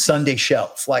here on a Sunday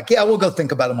shelf. Like, yeah, we'll go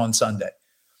think about him on Sunday.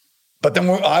 But then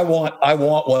I want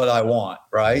what I want,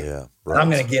 right? Yeah, right. And I'm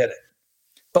going to get it.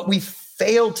 But we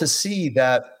fail to see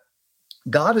that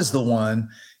God is the one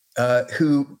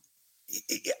who,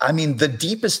 the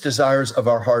deepest desires of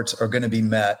our hearts are going to be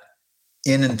met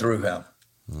in and through him.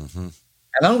 Mm-hmm.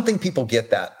 And I don't think people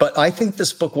get that, but I think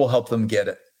this book will help them get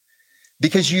it.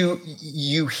 Because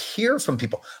you hear from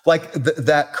people like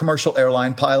that commercial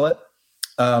airline pilot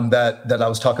that I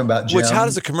was talking about, Jim. Which, how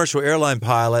does a commercial airline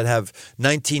pilot have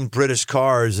 19 British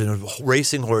cars and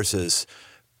racing horses?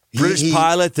 British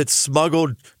pilot that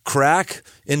smuggled crack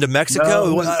into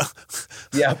Mexico? No,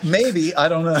 yeah, maybe. I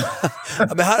don't know.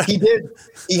 He did.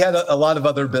 He had a lot of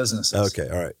other businesses. Okay,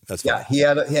 all right, that's fine.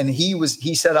 Yeah,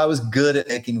 he said I was good at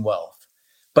making wealth.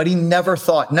 But he never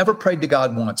prayed to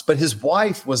God once. But his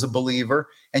wife was a believer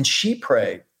and she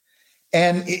prayed.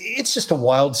 And it's just a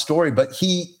wild story. But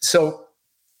so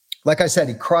like I said,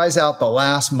 he cries out the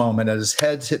last moment as his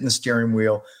head's hitting the steering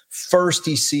wheel. First,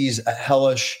 he sees a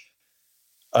hellish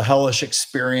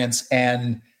experience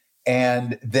and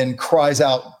then cries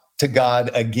out to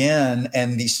God again.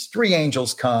 And these 3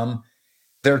 angels come.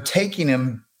 They're taking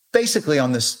him basically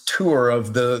on this tour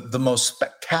of the most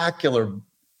spectacular,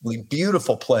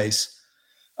 beautiful place,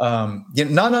 not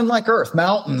unlike Earth,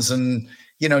 mountains and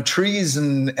trees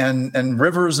and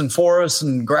rivers and forests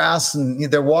and grass, and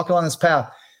they're walking on this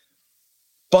path.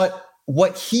 But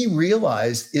what he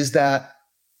realized is that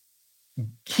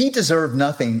he deserved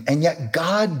nothing, and yet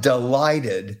God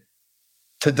delighted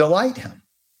to delight him.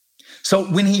 So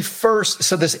when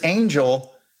this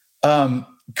angel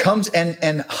comes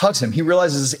and hugs him, he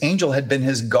realizes this angel had been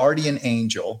his guardian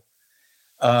angel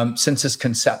since his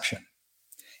conception.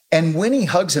 And when he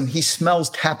hugs him, he smells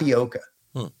tapioca.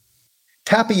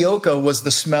 Tapioca was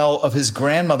the smell of his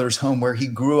grandmother's home where he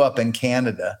grew up in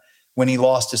Canada when he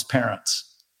lost his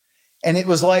parents. And it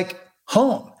was like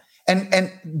home.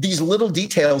 And these little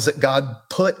details that God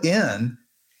put in,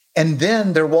 and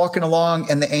then they're walking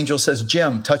along and the angel says,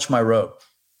 Jim, touch my robe.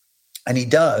 And he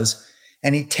does.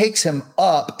 And he takes him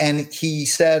up, and he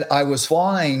said, I was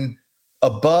flying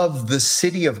above the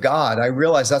city of God. I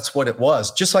realized that's what it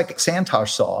was, just like Santosh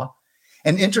saw.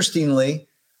 And interestingly,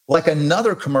 like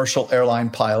another commercial airline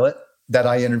pilot that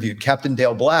I interviewed, Captain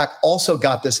Dale Black, also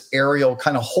got this aerial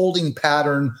kind of holding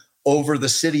pattern over the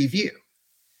city view.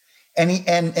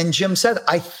 And Jim said,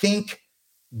 I think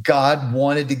God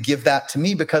wanted to give that to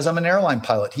me because I'm an airline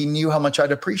pilot. He knew how much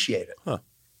I'd appreciate it. Huh.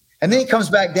 And then he comes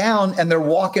back down, and they're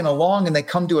walking along, and they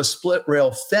come to a split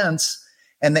rail fence,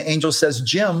 and the angel says,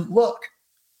 Jim, look.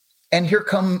 And here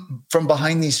come from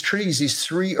behind these trees, these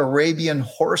 3 Arabian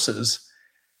horses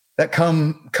that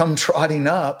come trotting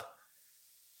up.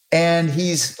 And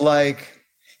he's like,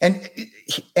 and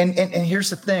here's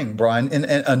the thing, Brian, and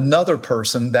another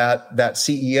person, that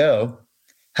CEO,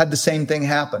 had the same thing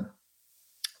happen,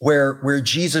 where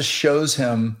Jesus shows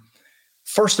him,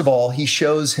 first of all, he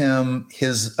shows him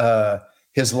his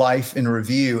life in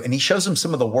review, and he shows him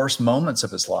some of the worst moments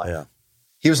of his life. Yeah.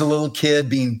 He was a little kid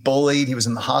being bullied. He was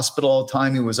in the hospital all the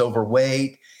time. He was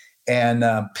overweight and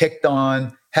picked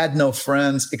on, had no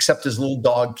friends except his little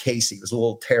dog, Casey. It was a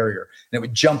little terrier, and it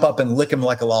would jump up and lick him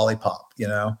like a lollipop,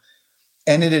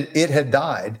 and it had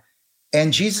died.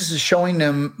 And Jesus is showing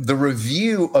him the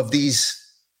review of these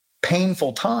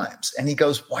painful times. And he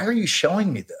goes, why are you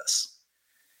showing me this?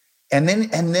 And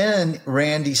then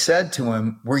Randy said to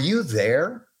him, were you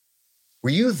there? Were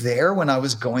you there when I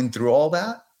was going through all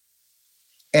that?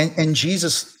 And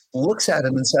Jesus looks at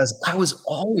him and says, I was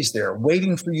always there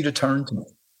waiting for you to turn to me.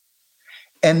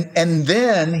 And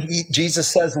then Jesus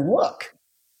says, look.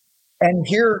 And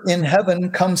here in heaven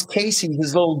comes Casey,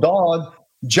 his little dog,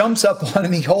 jumps up on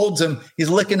him. He holds him. He's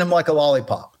licking him like a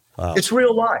lollipop. Wow. It's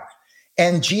real life.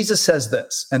 And Jesus says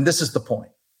this, and this is the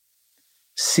point.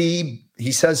 See,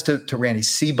 he says to Randy,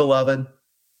 see, beloved,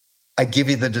 I give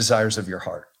you the desires of your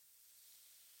heart.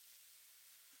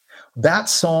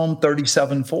 That's Psalm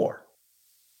 37:4.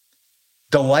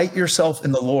 Delight yourself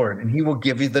in the Lord, and he will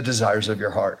give you the desires of your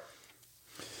heart.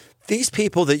 These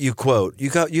people that you quote, you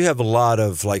have a lot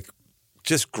of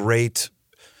just great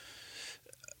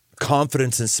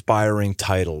confidence-inspiring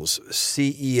titles: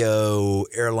 CEO,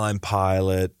 airline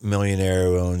pilot, millionaire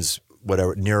who owns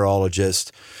whatever,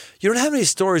 neurologist. You don't have any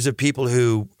stories of people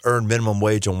who earn minimum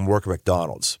wage and work at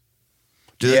McDonald's.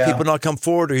 Do those people not come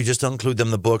forward, or you just don't include them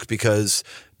in the book because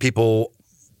people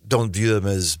don't view them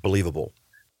as believable?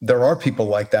 There are people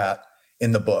like that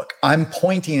in the book. I'm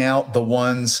pointing out the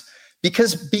ones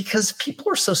because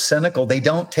people are so cynical, they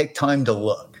don't take time to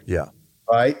look. Yeah.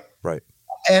 Right? Right.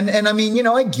 And I mean,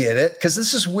 I get it, because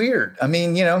this is weird. I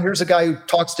mean, here's a guy who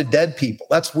talks to dead people.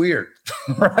 That's weird.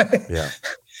 Right? Yeah.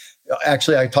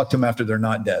 Actually, I talked to them after they're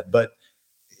not dead. But,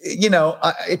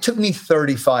 it took me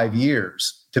 35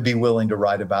 years to be willing to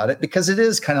write about it, because it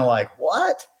is kind of like,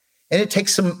 what? And it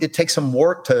takes some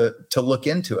work to look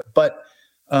into it. But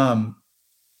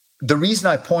the reason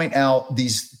I point out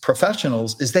these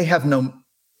professionals is they have no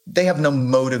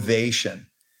motivation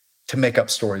to make up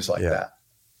stories like that.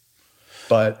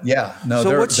 But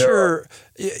so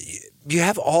you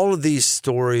have all of these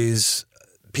stories,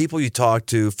 people you talk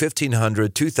to,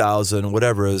 1,500, 2,000,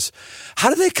 whatever it is. How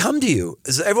do they come to you?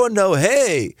 Does everyone know,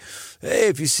 hey,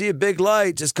 if you see a big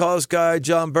light, just call this guy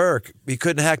John Burke. He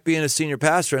couldn't hack being a senior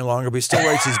pastor any longer, but he still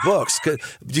writes his books.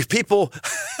 Do people,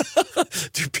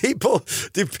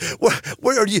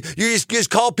 what are you just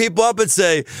call people up and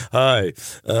say, hi,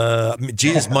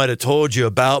 Jesus might have told you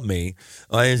about me.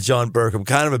 My name's John Burke. I'm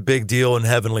kind of a big deal in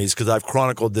heavenlies because I've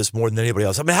chronicled this more than anybody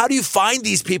else. I mean, how do you find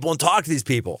these people and talk to these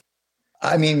people?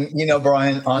 I mean,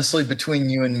 Brian, honestly, between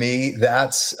you and me,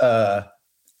 that's,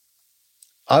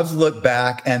 I've looked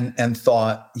back and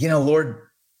thought, Lord,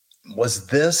 was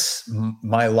this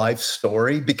my life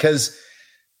story? Because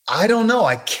I don't know.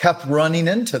 I kept running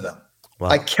into them. Wow.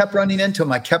 I kept running into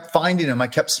them. I kept finding them. I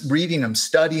kept reading them,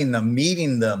 studying them,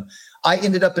 meeting them. I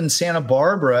ended up in Santa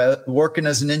Barbara working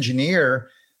as an engineer.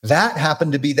 That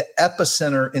happened to be the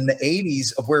epicenter in the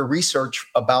 80s of where research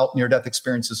about near-death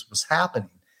experiences was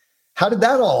happening. How did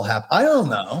that all happen? I don't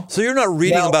know. So you're not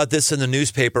reading about this in the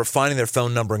newspaper, finding their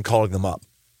phone number and calling them up?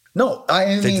 No,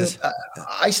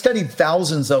 I studied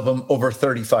thousands of them over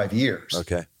 35 years.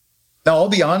 Okay. Now, I'll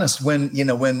be honest,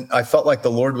 when I felt like the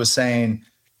Lord was saying,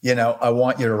 I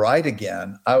want you to write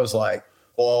again, I was like,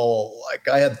 well, like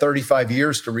I had 35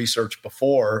 years to research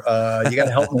before. You got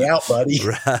to help me out, buddy.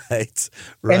 Right.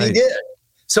 And he did.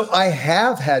 So I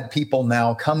have had people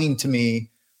now coming to me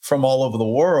from all over the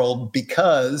world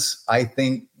because I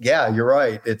think, yeah, you're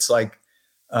right. It's like,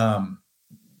 I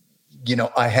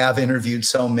have interviewed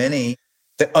so many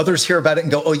that others hear about it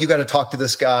and go, oh, you got to talk to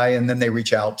this guy. And then they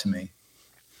reach out to me.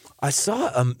 I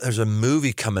saw there's a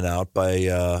movie coming out by,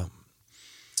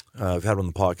 I've had on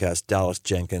the podcast, Dallas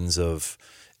Jenkins of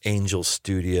Angel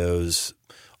Studios,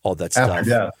 all that stuff.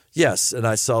 Yes, and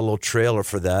I saw a little trailer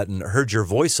for that and heard your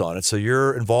voice on it. So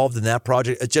you're involved in that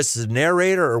project just as a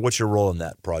narrator, or what's your role in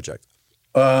that project?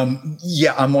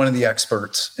 Yeah, I'm one of the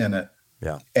experts in it.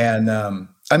 Yeah. And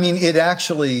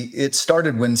it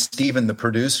started when Steven, the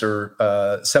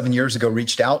producer, 7 years ago,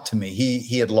 reached out to me.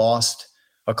 He had lost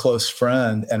a close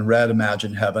friend and read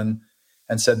Imagine Heaven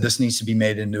and said, this needs to be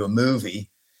made into a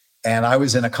movie. And I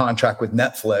was in a contract with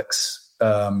Netflix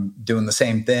doing the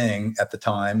same thing at the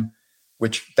time,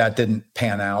 which that didn't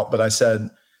pan out. But I said,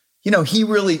 he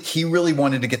really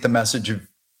wanted to get the message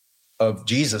of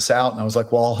Jesus out. And I was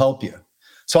like, well, I'll help you.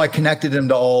 So I connected him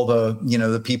to all the,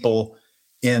 the people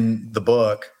in the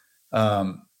book.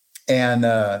 So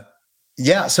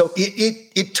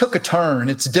it took a turn.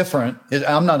 It's different.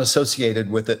 I'm not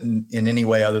associated with it in any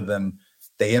way other than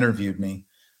they interviewed me.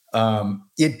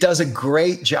 It does a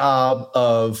great job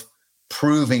of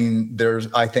proving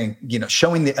I think,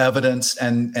 showing the evidence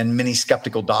and many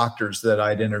skeptical doctors that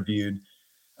I'd interviewed.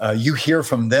 You hear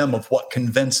from them of what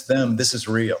convinced them this is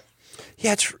real.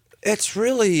 Yeah, it's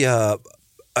really a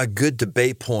good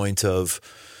debate point of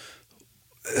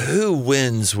who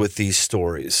wins with these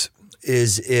stories.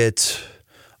 Is it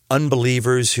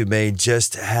unbelievers who may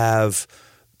just have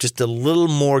just a little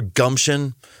more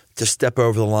gumption to step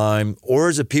over the line, or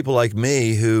is it people like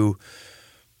me who,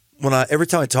 every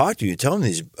time I talk to you, tell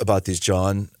me about these,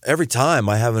 John, every time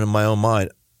I have it in my own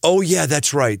mind, oh yeah,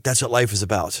 that's right, that's what life is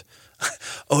about.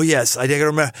 Oh yes, I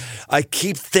remember. I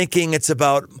keep thinking it's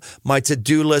about my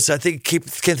to-do list. I keep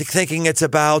thinking it's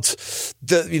about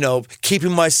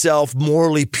keeping myself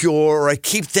morally pure, or I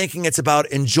keep thinking it's about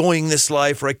enjoying this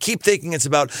life, or I keep thinking it's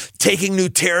about taking new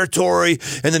territory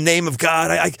in the name of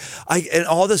God. And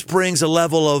all this brings a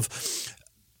level of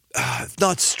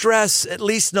not stress, at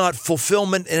least not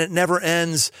fulfillment, and it never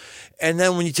ends. And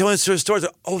then when you tell me stories,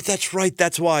 oh, that's right,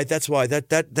 that's why, that's what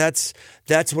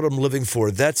I'm living for.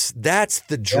 That's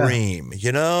the dream,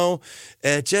 And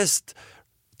it just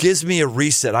gives me a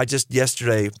reset.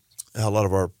 Yesterday, a lot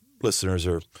of our listeners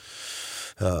are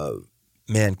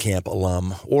man camp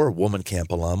alum or woman camp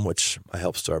alum, which I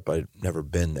helped start, but I've never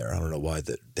been there. I don't know why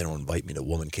they don't invite me to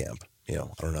woman camp. I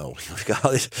don't know.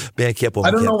 Man camp, woman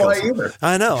I don't camp know why either.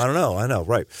 I know.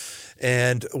 Right.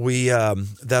 And we,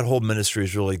 that whole ministry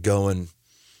is really going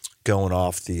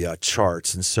off the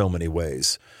charts in so many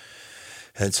ways.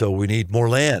 And so we need more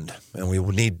land, and we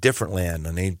need different land.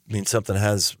 I need something that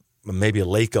has maybe a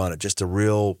lake on it, just a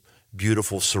real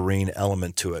beautiful, serene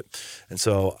element to it. And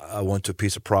so I went to a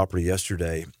piece of property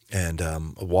yesterday and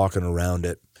walking around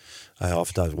it. I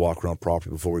oftentimes walk around property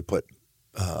before we put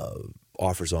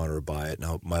offers on or buy it.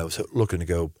 Now, I was looking to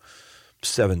go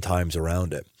 7 times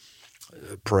around it,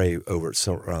 pray over it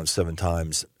around 7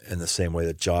 times in the same way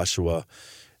that Joshua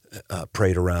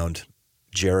prayed around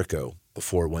Jericho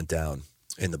before it went down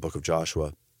in the book of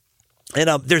Joshua. And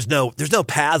there's no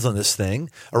paths on this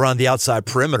thing around the outside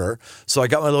perimeter. So I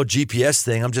got my little GPS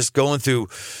thing. I'm just going through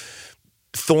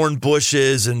thorn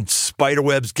bushes and spider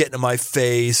webs getting in my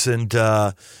face, and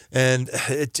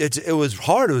it was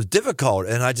hard. It was difficult,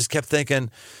 and I just kept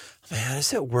thinking, man,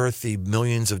 is it worth the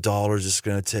millions of dollars it's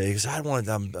going to take? Because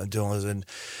I'm doing this, and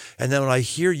then when I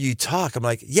hear you talk, I'm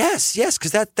like, yes,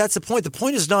 because that's the point. The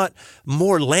point is not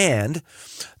more land.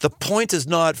 The point is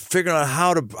not figuring out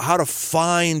how to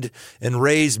find and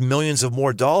raise millions of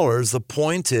more dollars. The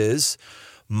point is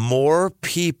more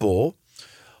people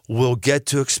will get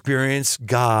to experience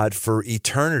God for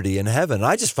eternity in heaven. And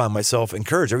I just find myself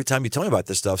encouraged every time you tell me about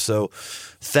this stuff. So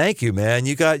thank you, man.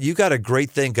 You got a great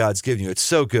thing God's given you. It's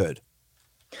so good.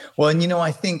 Well, and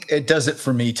I think it does it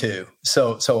for me too.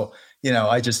 So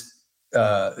I just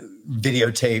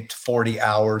videotaped 40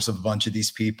 hours of a bunch of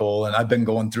these people, and I've been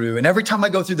going through, and every time I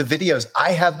go through the videos,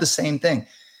 I have the same thing.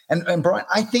 And Brian,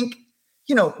 I think,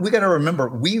 we got to remember,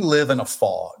 we live in a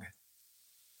fog.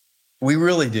 We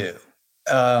really do.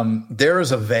 there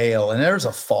is a veil and there's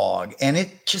a fog, and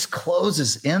it just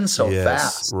closes in so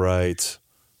fast. Right.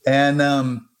 And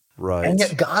right. And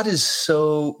yet God is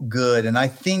so good. And I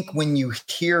think when you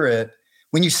hear it,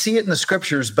 when you see it in the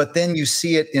scriptures, but then you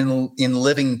see it in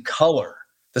living color,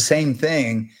 the same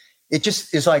thing, it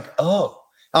just is like, oh,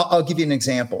 I'll give you an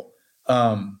example.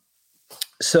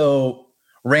 So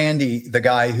Randy, the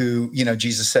guy who,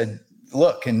 Jesus said,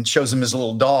 look, and shows him his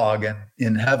little dog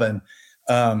in heaven,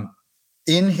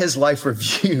 in his life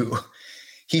review,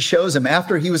 he shows him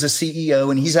after he was a CEO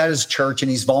and he's at his church and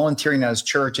he's volunteering at his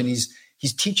church and he's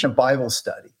teaching a Bible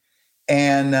study.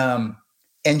 And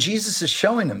Jesus is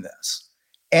showing him this.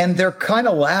 And they're kind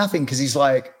of laughing because he's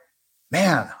like,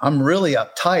 man, I'm really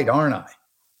uptight, aren't I?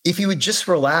 If you would just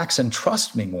relax and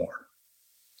trust me more,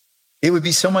 it would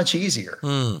be so much easier.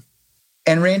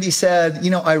 And Randy said,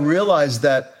 I realized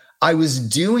that I was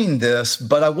doing this,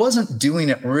 but I wasn't doing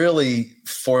it really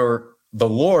for the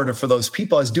Lord or for those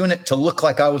people. I was doing it to look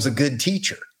like I was a good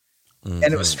teacher. And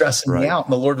it was stressing me out.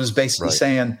 And the Lord was basically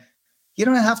saying, you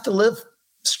don't have to live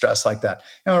stressed like that.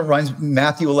 It reminds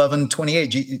Matthew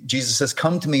 11:28. Jesus says,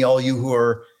 come to me, all you who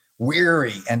are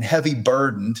weary and heavy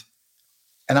burdened,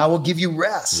 and I will give you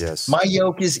rest. Yes. My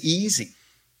yoke is easy,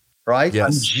 right? Yes.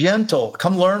 I'm gentle.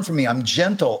 Come learn from me. I'm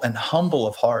gentle and humble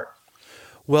of heart.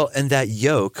 Well, and that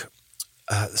yoke,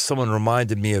 someone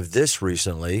reminded me of this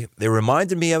recently. They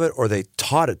reminded me of it, or they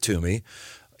taught it to me.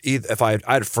 Either if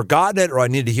I'd forgotten it or I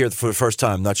needed to hear it for the first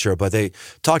time, I'm not sure. But they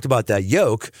talked about that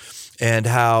yoke and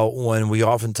how when we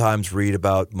oftentimes read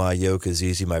about my yoke is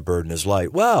easy, my burden is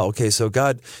light. Well, okay, so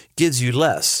God gives you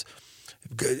less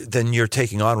than you're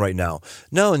taking on right now.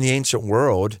 No, in the ancient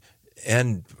world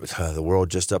and the world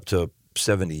just up to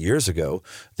 70 years ago,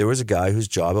 there was a guy whose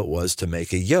job it was to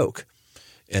make a yoke.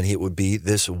 And it would be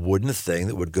this wooden thing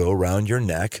that would go around your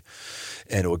neck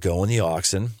and it would go on the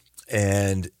oxen.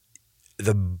 And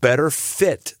the better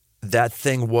fit that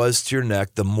thing was to your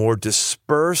neck, the more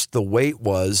dispersed the weight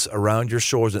was around your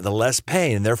shoulders and the less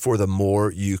pain, and therefore the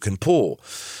more you can pull.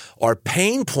 Our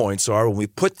pain points are when we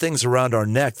put things around our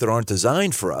neck that aren't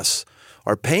designed for us.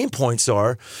 Our pain points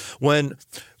are when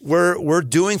we're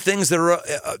doing things that are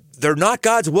they're not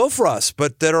God's will for us,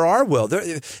 but that are our will.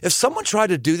 If someone tried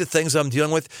to do the things I'm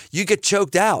dealing with, you get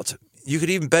choked out. You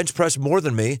could even bench press more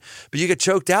than me, but you get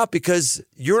choked out because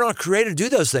you're not created to do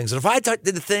those things. And if I did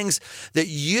the things that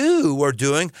you are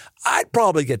doing, I'd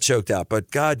probably get choked out. But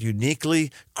God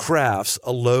uniquely crafts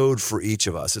a load for each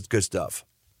of us. It's good stuff.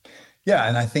 Yeah,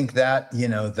 and I think that,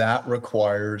 that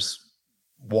requires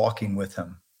walking with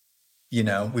him.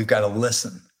 We've got to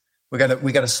listen. We got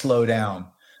to slow down.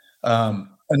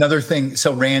 Another thing,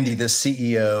 so Randy, this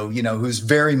CEO, who's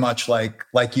very much like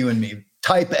you and me,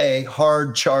 type A,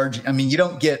 hard charge. I mean, you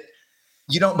don't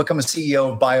become a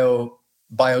CEO of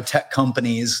biotech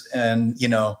companies and,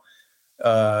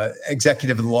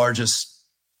 executive of the largest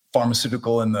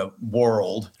pharmaceutical in the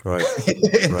world. Right.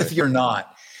 If you're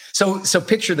not. So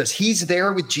picture this. He's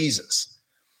there with Jesus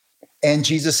and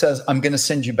Jesus says, I'm going to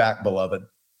send you back, beloved.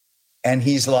 And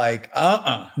he's like,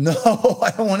 no,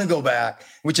 I don't want to go back,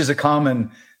 which is a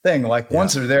common thing. Like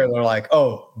once they're there, they're like,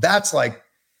 oh, that's like,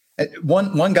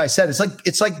 one guy said,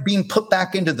 it's like being put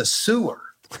back into the sewer.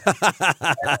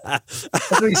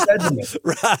 That's what he said to me.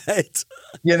 Right.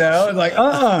 Like,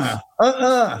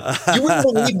 You wouldn't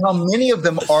believe how many of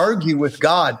them argue with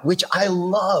God, which I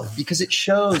love because it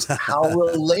shows how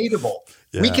relatable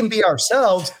we can be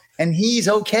ourselves. And he's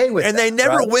okay with it. And they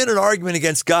never win an argument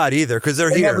against God either because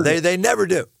they're here. They never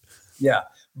do. Yeah.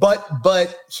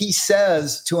 But he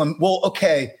says to him, well,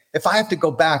 okay, if I have to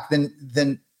go back,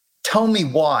 then tell me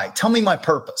why. Tell me my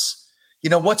purpose.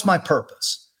 What's my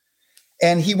purpose?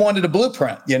 And he wanted a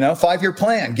blueprint, 5-year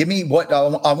plan. Give me what,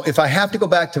 if I have to go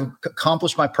back to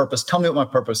accomplish my purpose, tell me what my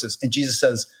purpose is. And Jesus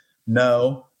says,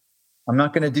 no, I'm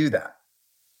not going to do that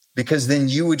because then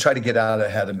you would try to get out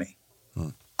ahead of me.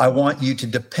 I want you to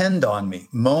depend on me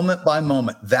moment by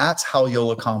moment. That's how you'll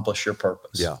accomplish your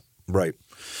purpose. Yeah, right.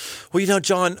 Well,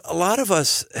 John, a lot of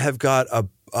us have got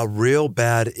a real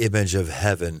bad image of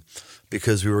heaven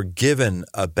because we were given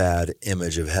a bad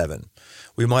image of heaven.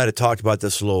 We might have talked about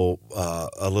this a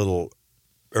little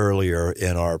earlier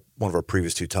in one of our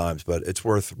previous 2 times, but it's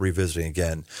worth revisiting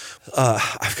again.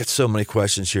 I've got so many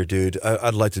questions here, dude.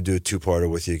 I'd like to do a 2-parter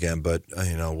with you again, but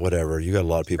whatever. You got a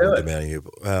lot of people demanding you.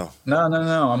 Well, no.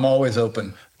 I'm always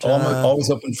open. Always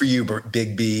open for you,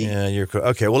 Big B. Yeah, you're cool.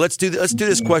 Okay. Well, let's do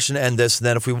this question and this, and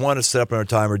then if we want to set up another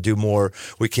time or do more,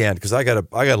 we can because I got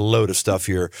a load of stuff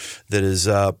here that is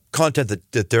content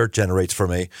that Dirt generates for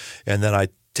me, and then I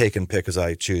take and pick as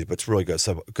I choose, but it's really good.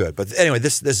 So good. But anyway,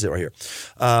 this is it right here.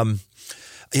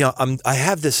 I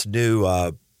have this new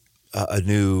a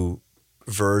new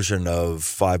version of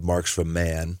 5 Marks from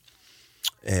Man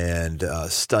and a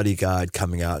study guide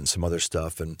coming out and some other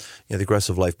stuff. And the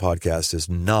Aggressive Life podcast is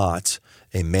not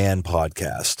a man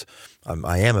podcast.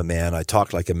 I am a man. I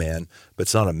talk like a man, but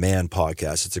it's not a man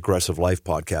podcast. It's Aggressive Life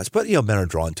podcast. But, men are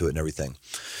drawn to it and everything.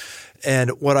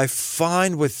 And what I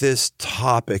find with this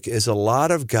topic is a lot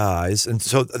of guys, and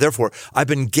so therefore I've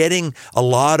been getting a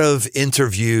lot of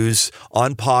interviews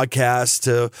on podcasts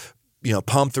to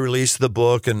pump the release of the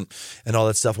book and all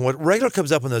that stuff. And what regularly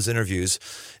comes up in those interviews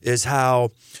is how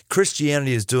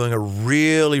Christianity is doing a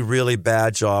really, really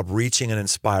bad job reaching and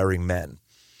inspiring men.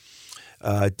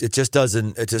 It just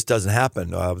doesn't happen.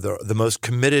 The most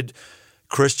committed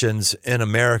Christians in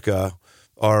America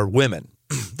are women.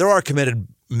 There are committed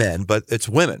men, but it's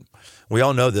women. We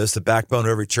all know this. The backbone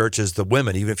of every church is the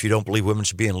women, even if you don't believe women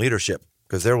should be in leadership,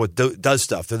 because they're what does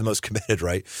stuff. They're the most committed,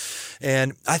 right?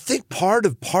 And I think part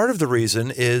of the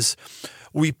reason is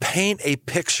we paint a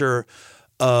picture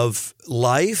of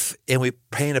life and we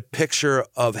paint a picture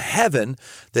of heaven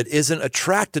that isn't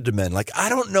attracted to men. Like, I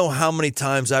don't know how many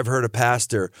times I've heard a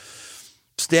pastor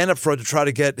stand up front to try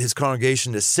to get his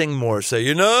congregation to sing more. Say,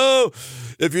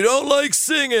 if you don't like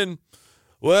singing,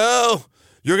 well,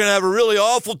 you're going to have a really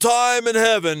awful time in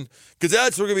heaven, because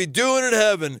that's what we're going to be doing in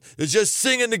heaven, is just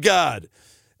singing to God.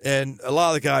 And a lot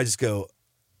of the guys just go,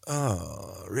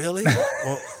 oh, really?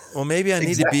 Well, maybe I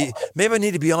need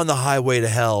to be on the highway to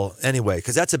hell anyway,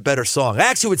 because that's a better song. I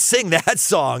actually would sing that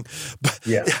song. But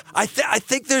yeah. I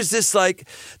think there's this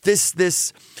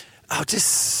just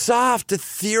soft,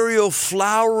 ethereal,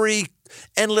 flowery,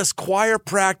 endless choir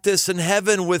practice in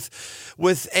heaven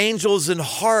with angels and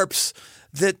harps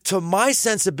that, to my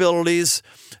sensibilities,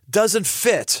 doesn't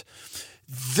fit.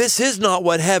 This is not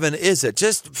what heaven is. It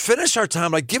just finish our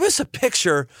time. Like, give us a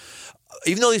picture.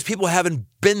 Even though these people haven't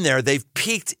been there, they've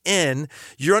peeked in.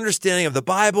 Your understanding of the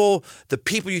Bible, the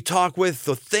people you talk with,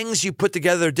 the things you put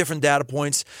together, different data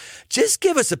points. Just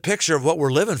give us a picture of what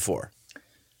we're living for.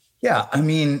 Yeah, I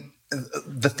mean,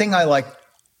 the thing I like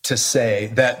to say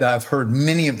that I've heard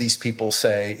many of these people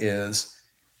say is,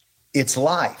 it's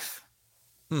life.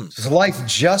 It's life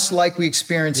just like we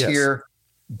experience here,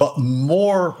 but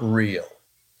more real.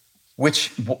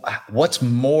 What's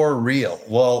more real?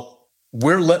 Well,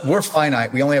 we're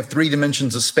finite. We only have 3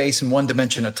 dimensions of space and 1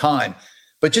 dimension of time.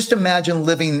 But just imagine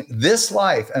living this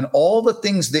life and all the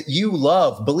things that you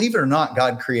love. Believe it or not,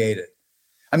 God created.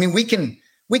 I mean, we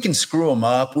can screw them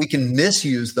up, we can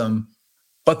misuse them,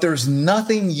 but there's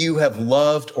nothing you have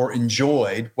loved or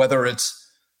enjoyed, whether it's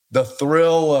the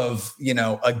thrill of,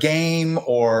 a game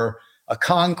or a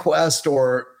conquest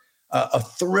or a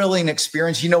thrilling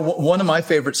experience. One of my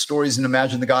favorite stories in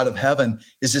Imagine the God of Heaven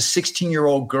is a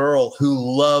 16-year-old girl who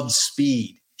loved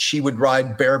speed. She would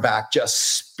ride bareback,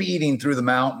 just speeding through the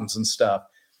mountains and stuff.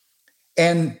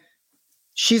 And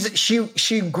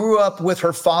she grew up with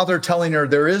her father telling her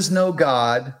there is no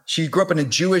God. She grew up in a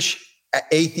Jewish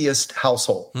atheist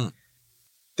household.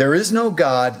 There is no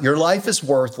God. Your life is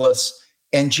worthless.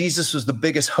 And Jesus was the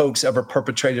biggest hoax ever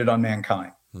perpetrated on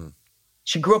mankind.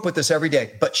 She grew up with this every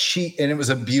day, and it was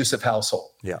an abusive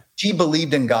household. Yeah. She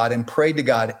believed in God and prayed to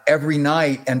God every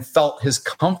night and felt his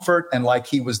comfort and like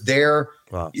he was there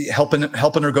helping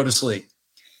her go to sleep.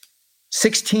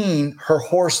 16, her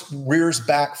horse rears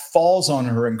back, falls on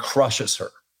her and crushes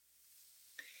her.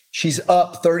 She's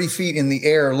up 30 feet in the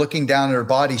air looking down at her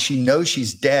body. She knows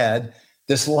she's dead.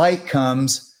 This light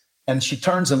comes and she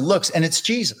turns and looks, and it's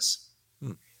Jesus.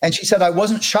 And she said, I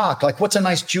wasn't shocked. Like, what's a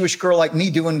nice Jewish girl like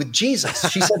me doing with Jesus?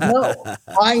 She said, no,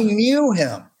 I knew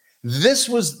him. This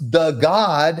was the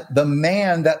God, the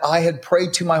man that I had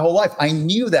prayed to my whole life. I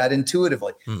knew that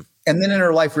intuitively. And then in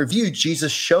her life review,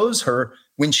 Jesus shows her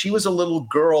when she was a little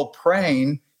girl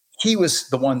praying, he was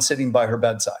the one sitting by her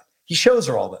bedside. He shows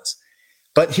her all this.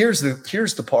 But here's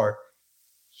the part.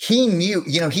 He knew,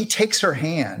 he takes her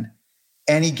hand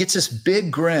and he gets this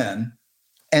big grin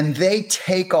and they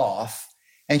take off.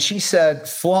 And she said,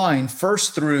 flying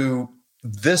first through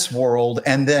this world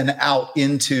and then out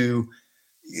into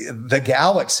the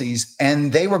galaxies.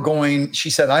 And they were going, she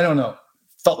said, I don't know,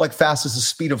 felt like fast as the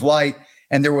speed of light.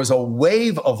 And there was a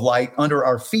wave of light under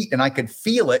our feet and I could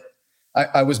feel it.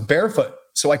 I was barefoot,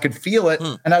 so I could feel it.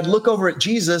 And I'd look over at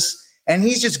Jesus and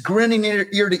he's just grinning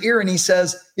ear to ear. And he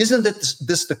says, isn't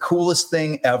this the coolest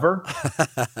thing ever?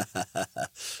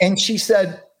 And she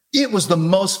said, it was the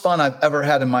most fun I've ever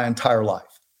had in my entire life.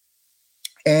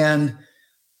 And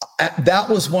that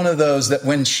was one of those that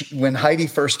when Heidi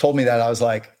first told me that, I was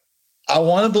like, I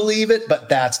want to believe it, but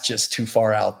that's just too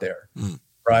far out there.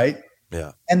 Right.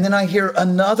 Yeah. And then I hear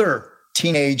another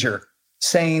teenager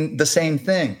saying the same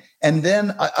thing. And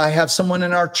then I have someone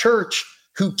in our church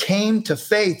who came to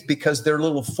faith because their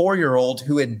little 4-year-old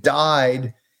who had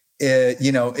died,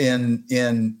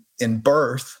 in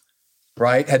birth,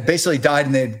 right, had basically died,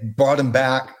 and they had brought him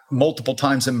back multiple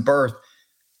times in birth.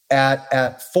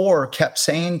 At 4, kept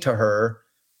saying to her,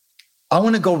 I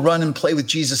want to go run and play with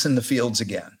Jesus in the fields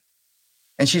again.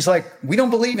 And she's like, we don't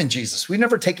believe in Jesus. We've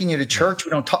never taken you to church.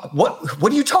 We don't talk. What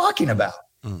are you talking about?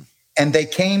 And they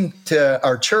came to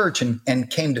our church and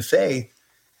came to faith,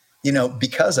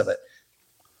 because of it.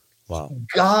 Wow.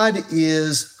 God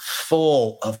is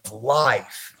full of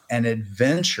life and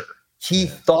adventure. He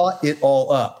thought it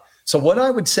all up. So what I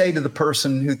would say to the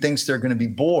person who thinks they're going to be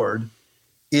bored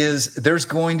is there's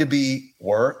going to be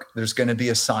work. There's going to be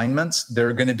assignments.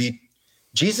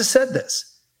 Jesus said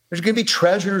this. There's going to be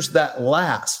treasures that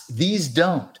last. These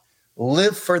don't.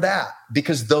 Live for that,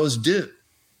 because those do.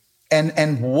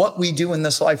 And what we do in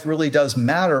this life really does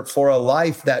matter for a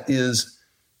life that is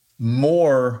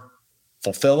more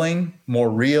fulfilling, more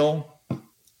real,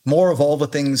 more of all the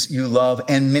things you love,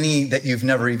 and many that you've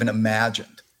never even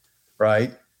imagined,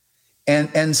 right?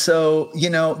 And so,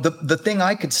 the thing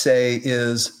I could say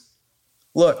is,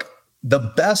 look, the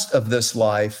best of this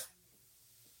life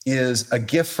is a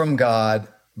gift from God,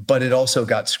 but it also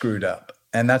got screwed up.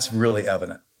 And that's really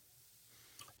evident.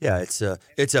 Yeah, it's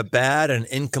a bad and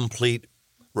incomplete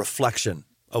reflection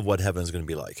of what heaven's going to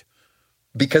be like.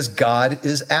 Because God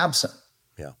is absent.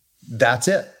 Yeah. That's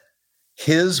it.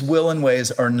 His will and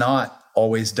ways are not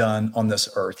always done on this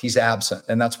earth. He's absent.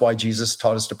 And that's why Jesus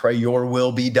taught us to pray, your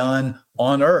will be done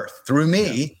on earth through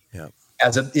me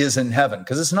as it is in heaven,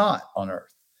 because it's not on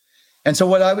earth. And so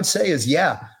what I would say is,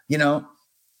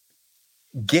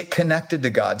 get connected to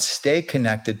God, stay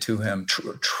connected to him,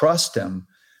 trust him,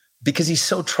 because he's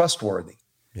so trustworthy.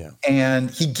 Yeah. And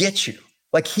he gets you.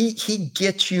 Like he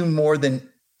gets you more than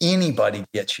anybody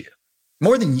gets you,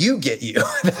 more than you get you.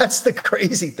 That's the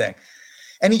crazy thing.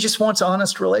 And he just wants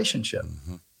honest relationship.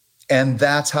 Mm-hmm. And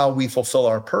that's how we fulfill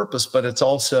our purpose, but it's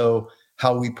also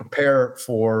how we prepare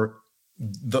for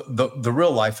the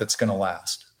real life that's going to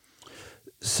last.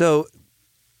 So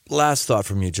last thought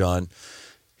from you, John.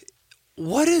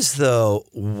 What is the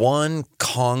one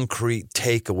concrete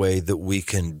takeaway that we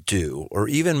can do, or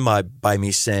even by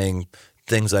me saying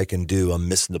things I can do, I'm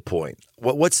missing the point?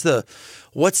 What's the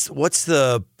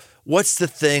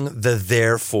thing, the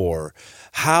therefore?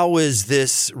 How is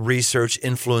this research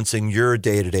influencing your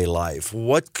day-to-day life?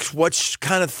 What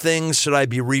kind of things should I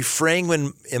be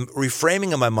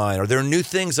reframing in my mind? Are there new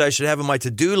things I should have in my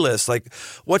to-do list? Like,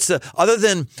 what's the other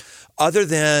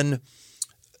than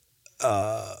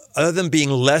being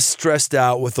less stressed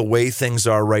out with the way things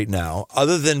are right now,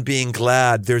 other than being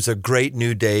glad there's a great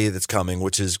new day that's coming,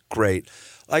 which is great.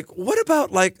 Like, what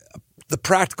about like the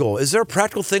practical? Is there a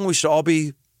practical thing we should all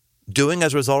be doing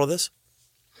as a result of this?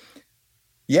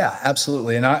 Yeah,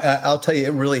 absolutely. And I'll tell you,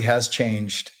 it really has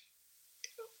changed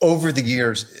over the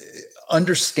years.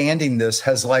 Understanding this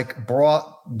has like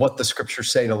brought what the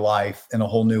scriptures say to life in a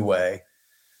whole new way.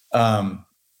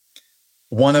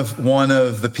 One of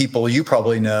the people you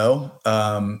probably know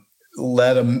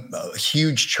led a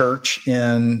huge church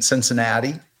in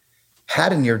Cincinnati,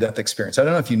 had a near-death experience. I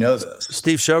don't know if you know this.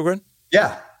 Steve Sjogren?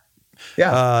 Yeah.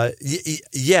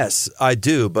 Yes, I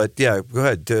do. But yeah, go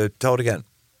ahead. Tell it again.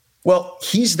 Well,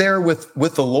 he's there with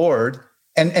the Lord.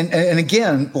 And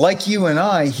again, like you and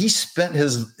I, he spent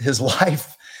his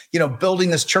life,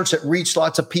 building this church that reached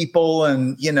lots of people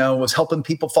and, was helping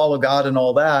people follow God and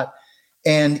all that.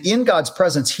 And in God's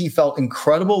presence, he felt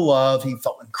incredible love. He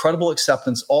felt incredible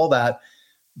acceptance, all that.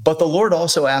 But the Lord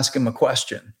also asked him a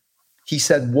question. He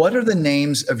said, what are the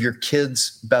names of your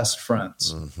kids' best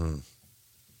friends? Mm-hmm.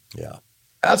 Yeah.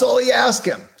 That's all he asked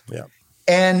him. Yeah.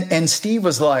 And Steve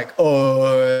was like,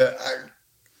 they'd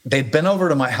been over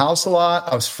to my house a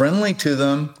lot. I was friendly to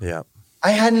them. Yeah.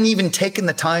 I hadn't even taken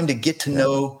the time to get to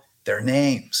know their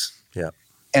names. Yeah.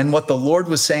 And what the Lord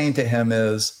was saying to him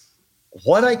is,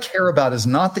 what I care about is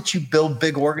not that you build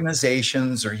big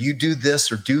organizations or you do this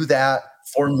or do that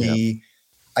for me.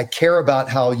 Yeah. I care about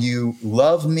how you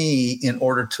love me in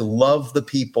order to love the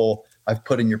people I've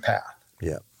put in your path.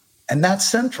 Yeah. And that's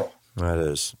central. That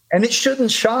is. And it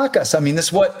shouldn't shock us. I mean, this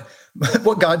is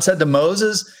what God said to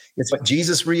Moses. It's what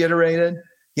Jesus reiterated.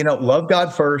 Love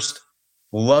God first,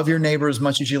 love your neighbor as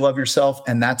much as you love yourself.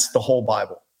 And that's the whole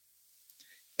Bible.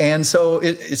 And so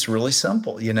it's really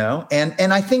simple,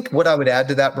 And I think what I would add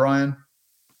to that, Brian,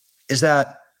 is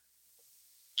that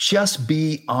just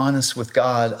be honest with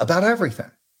God about everything.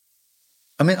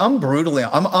 I mean, I'm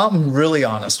really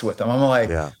honest with him. I'm like,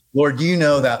 Lord, you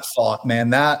know that thought, man,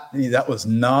 that was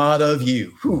not of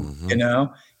you, you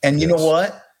know? And you know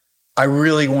what? I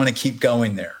really want to keep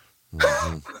going there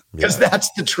because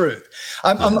that's the truth.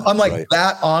 I'm like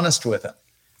that honest with him.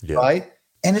 Yeah. Right.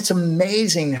 And it's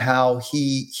amazing how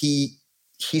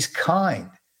he's kind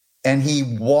and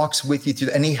he walks with you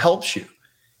through, and he helps you.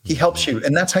 He helps you.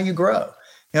 And that's how you grow.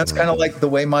 You know, it's kind of like the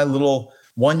way my little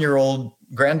 1-year-old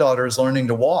granddaughter is learning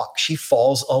to walk. She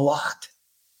falls a lot.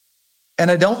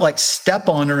 And I don't like step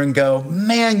on her and go,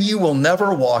 man, you will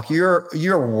never walk. You're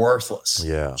worthless.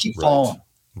 Yeah. Keep falling.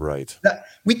 Right.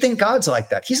 We think God's like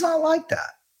that. He's not like that.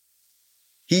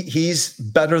 He's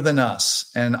better than us.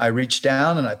 And I reach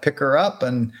down and I pick her up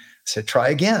and said, try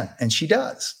again. And she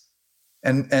does.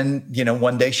 And you know,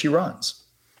 one day she runs.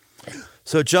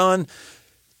 So John,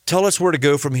 tell us where to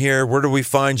go from here. Where do we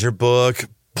find your book?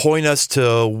 Point us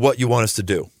to what you want us to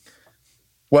do.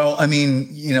 Well, I mean,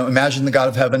 you know, Imagine the God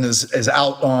of Heaven is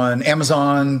out on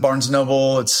Amazon, Barnes &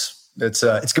 Noble. It's going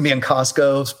to be in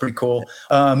Costco. It's pretty cool.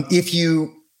 If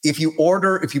you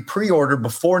pre-order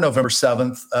before November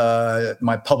 7th,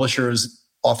 my publisher is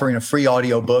offering a free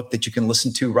audiobook that you can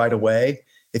listen to right away.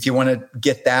 If you want to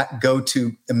get that, go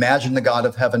to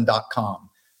imaginethegodofheaven.com.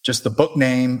 Just the book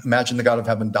name,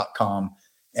 imaginethegodofheaven.com,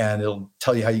 and it'll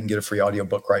tell you how you can get a free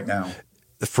audiobook right now.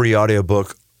 The free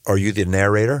audiobook, are you the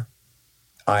narrator?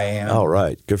 I am. All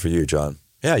right. Good for you, John.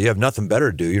 Yeah, you have nothing better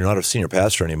to do. You're not a senior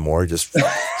pastor anymore. You're just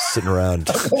sitting around.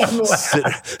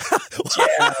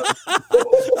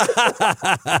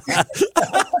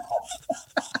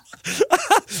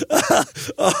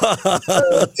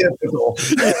 Typical.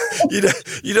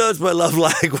 You know, it's my love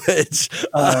language.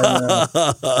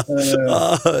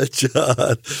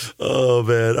 John. Oh,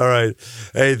 man. All right.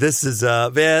 Hey, this is,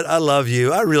 man, I love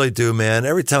you. I really do, man.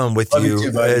 Every time I'm with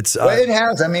you, too, it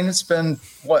has. I mean, it's been,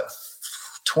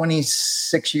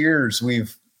 26 years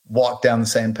we've walked down the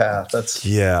same path. That's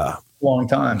a long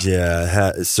time.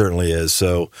 Yeah, it certainly is.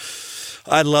 So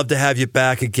I'd love to have you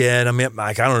back again. I mean,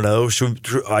 Mike, I don't know.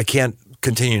 I can't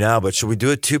continue now, but should we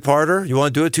do a two-parter? You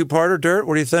want to do a two-parter, Dirt?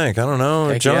 What do you think? I don't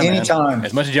know. John? Anytime.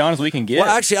 As much John as we can get. Well,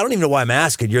 actually, I don't even know why I'm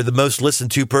asking. You're the most listened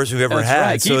to person we've ever had.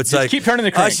 Right. So it's like, keep turning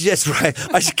the crank.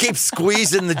 I should keep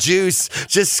squeezing the juice,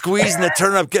 just squeezing the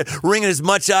turnip, wringing as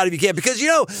much out as you can. Because, you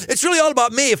know, it's really all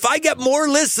about me. If I get more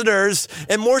listeners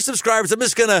and more subscribers, I'm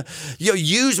just going to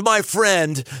use my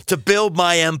friend to build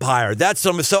my empire. That's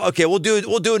so okay, we'll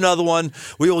do another one.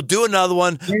 We will do another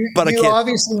one. But I can't. You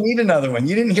obviously need another one.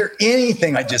 You didn't hear anything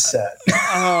I just said.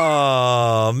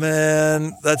 Oh,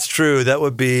 man. That's true.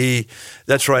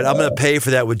 That's right. I'm going to pay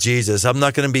for that with Jesus. I'm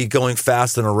not going to be going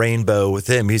fast on a rainbow with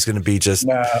him. He's going to be just.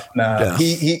 No. Yeah.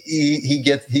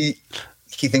 He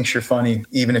thinks you're funny,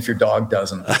 even if your dog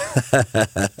doesn't.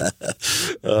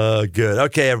 Good.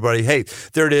 Okay, everybody. Hey,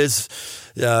 there it is.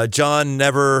 John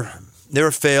never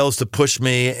fails to push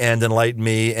me and enlighten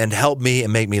me and help me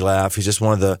and make me laugh. He's just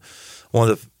one of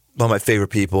my favorite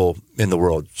people in the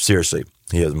world. Seriously.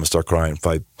 He is. I'm going to start crying if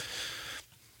I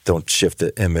don't shift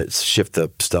the image, shift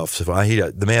the stuff.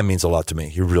 The man means a lot to me.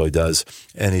 He really does.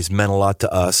 And he's meant a lot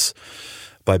to us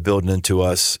by building into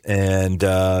us. And,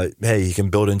 hey, he can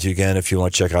build into you again if you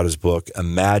want to check out his book,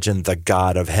 Imagine the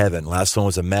God of Heaven. Last one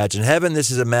was Imagine Heaven. This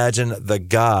is Imagine the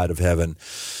God of Heaven.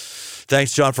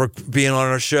 Thanks, John, for being on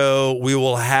our show. We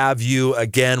will have you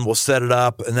again. We'll set it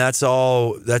up. And that's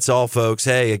all, folks.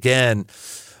 Hey, again,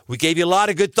 we gave you a lot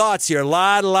of good thoughts here. A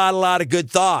lot of good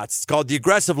thoughts. It's called The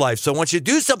Aggressive Life. So I want you to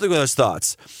do something with those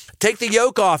thoughts. Take the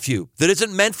yoke off you that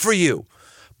isn't meant for you.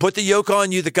 Put the yoke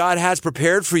on you that God has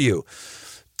prepared for you.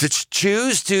 To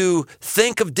choose to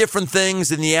think of different things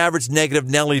than the average negative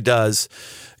Nelly does.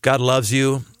 God loves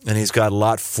you, and he's got a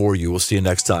lot for you. We'll see you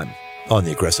next time on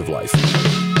The Aggressive Life.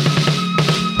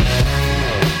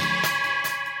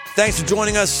 Thanks for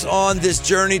joining us on this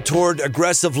journey toward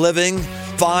aggressive living.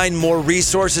 Find more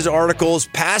resources, articles,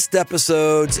 past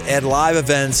episodes, and live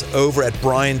events over at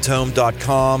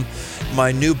briantome.com.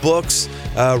 My new books,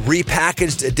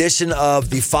 repackaged edition of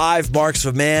The 5 Marks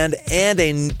of a Man and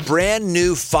a brand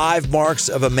new 5 Marks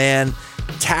of a Man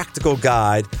tactical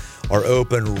guide are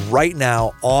open right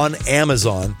now on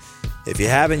Amazon. If you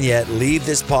haven't yet, leave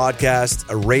this podcast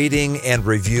a rating and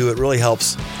review. It really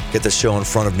helps get the show in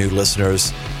front of new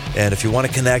listeners. And if you want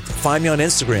to connect, find me on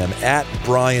Instagram at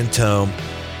Brian Tome.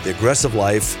 The Aggressive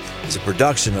Life is a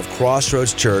production of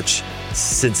Crossroads Church,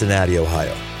 Cincinnati,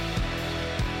 Ohio.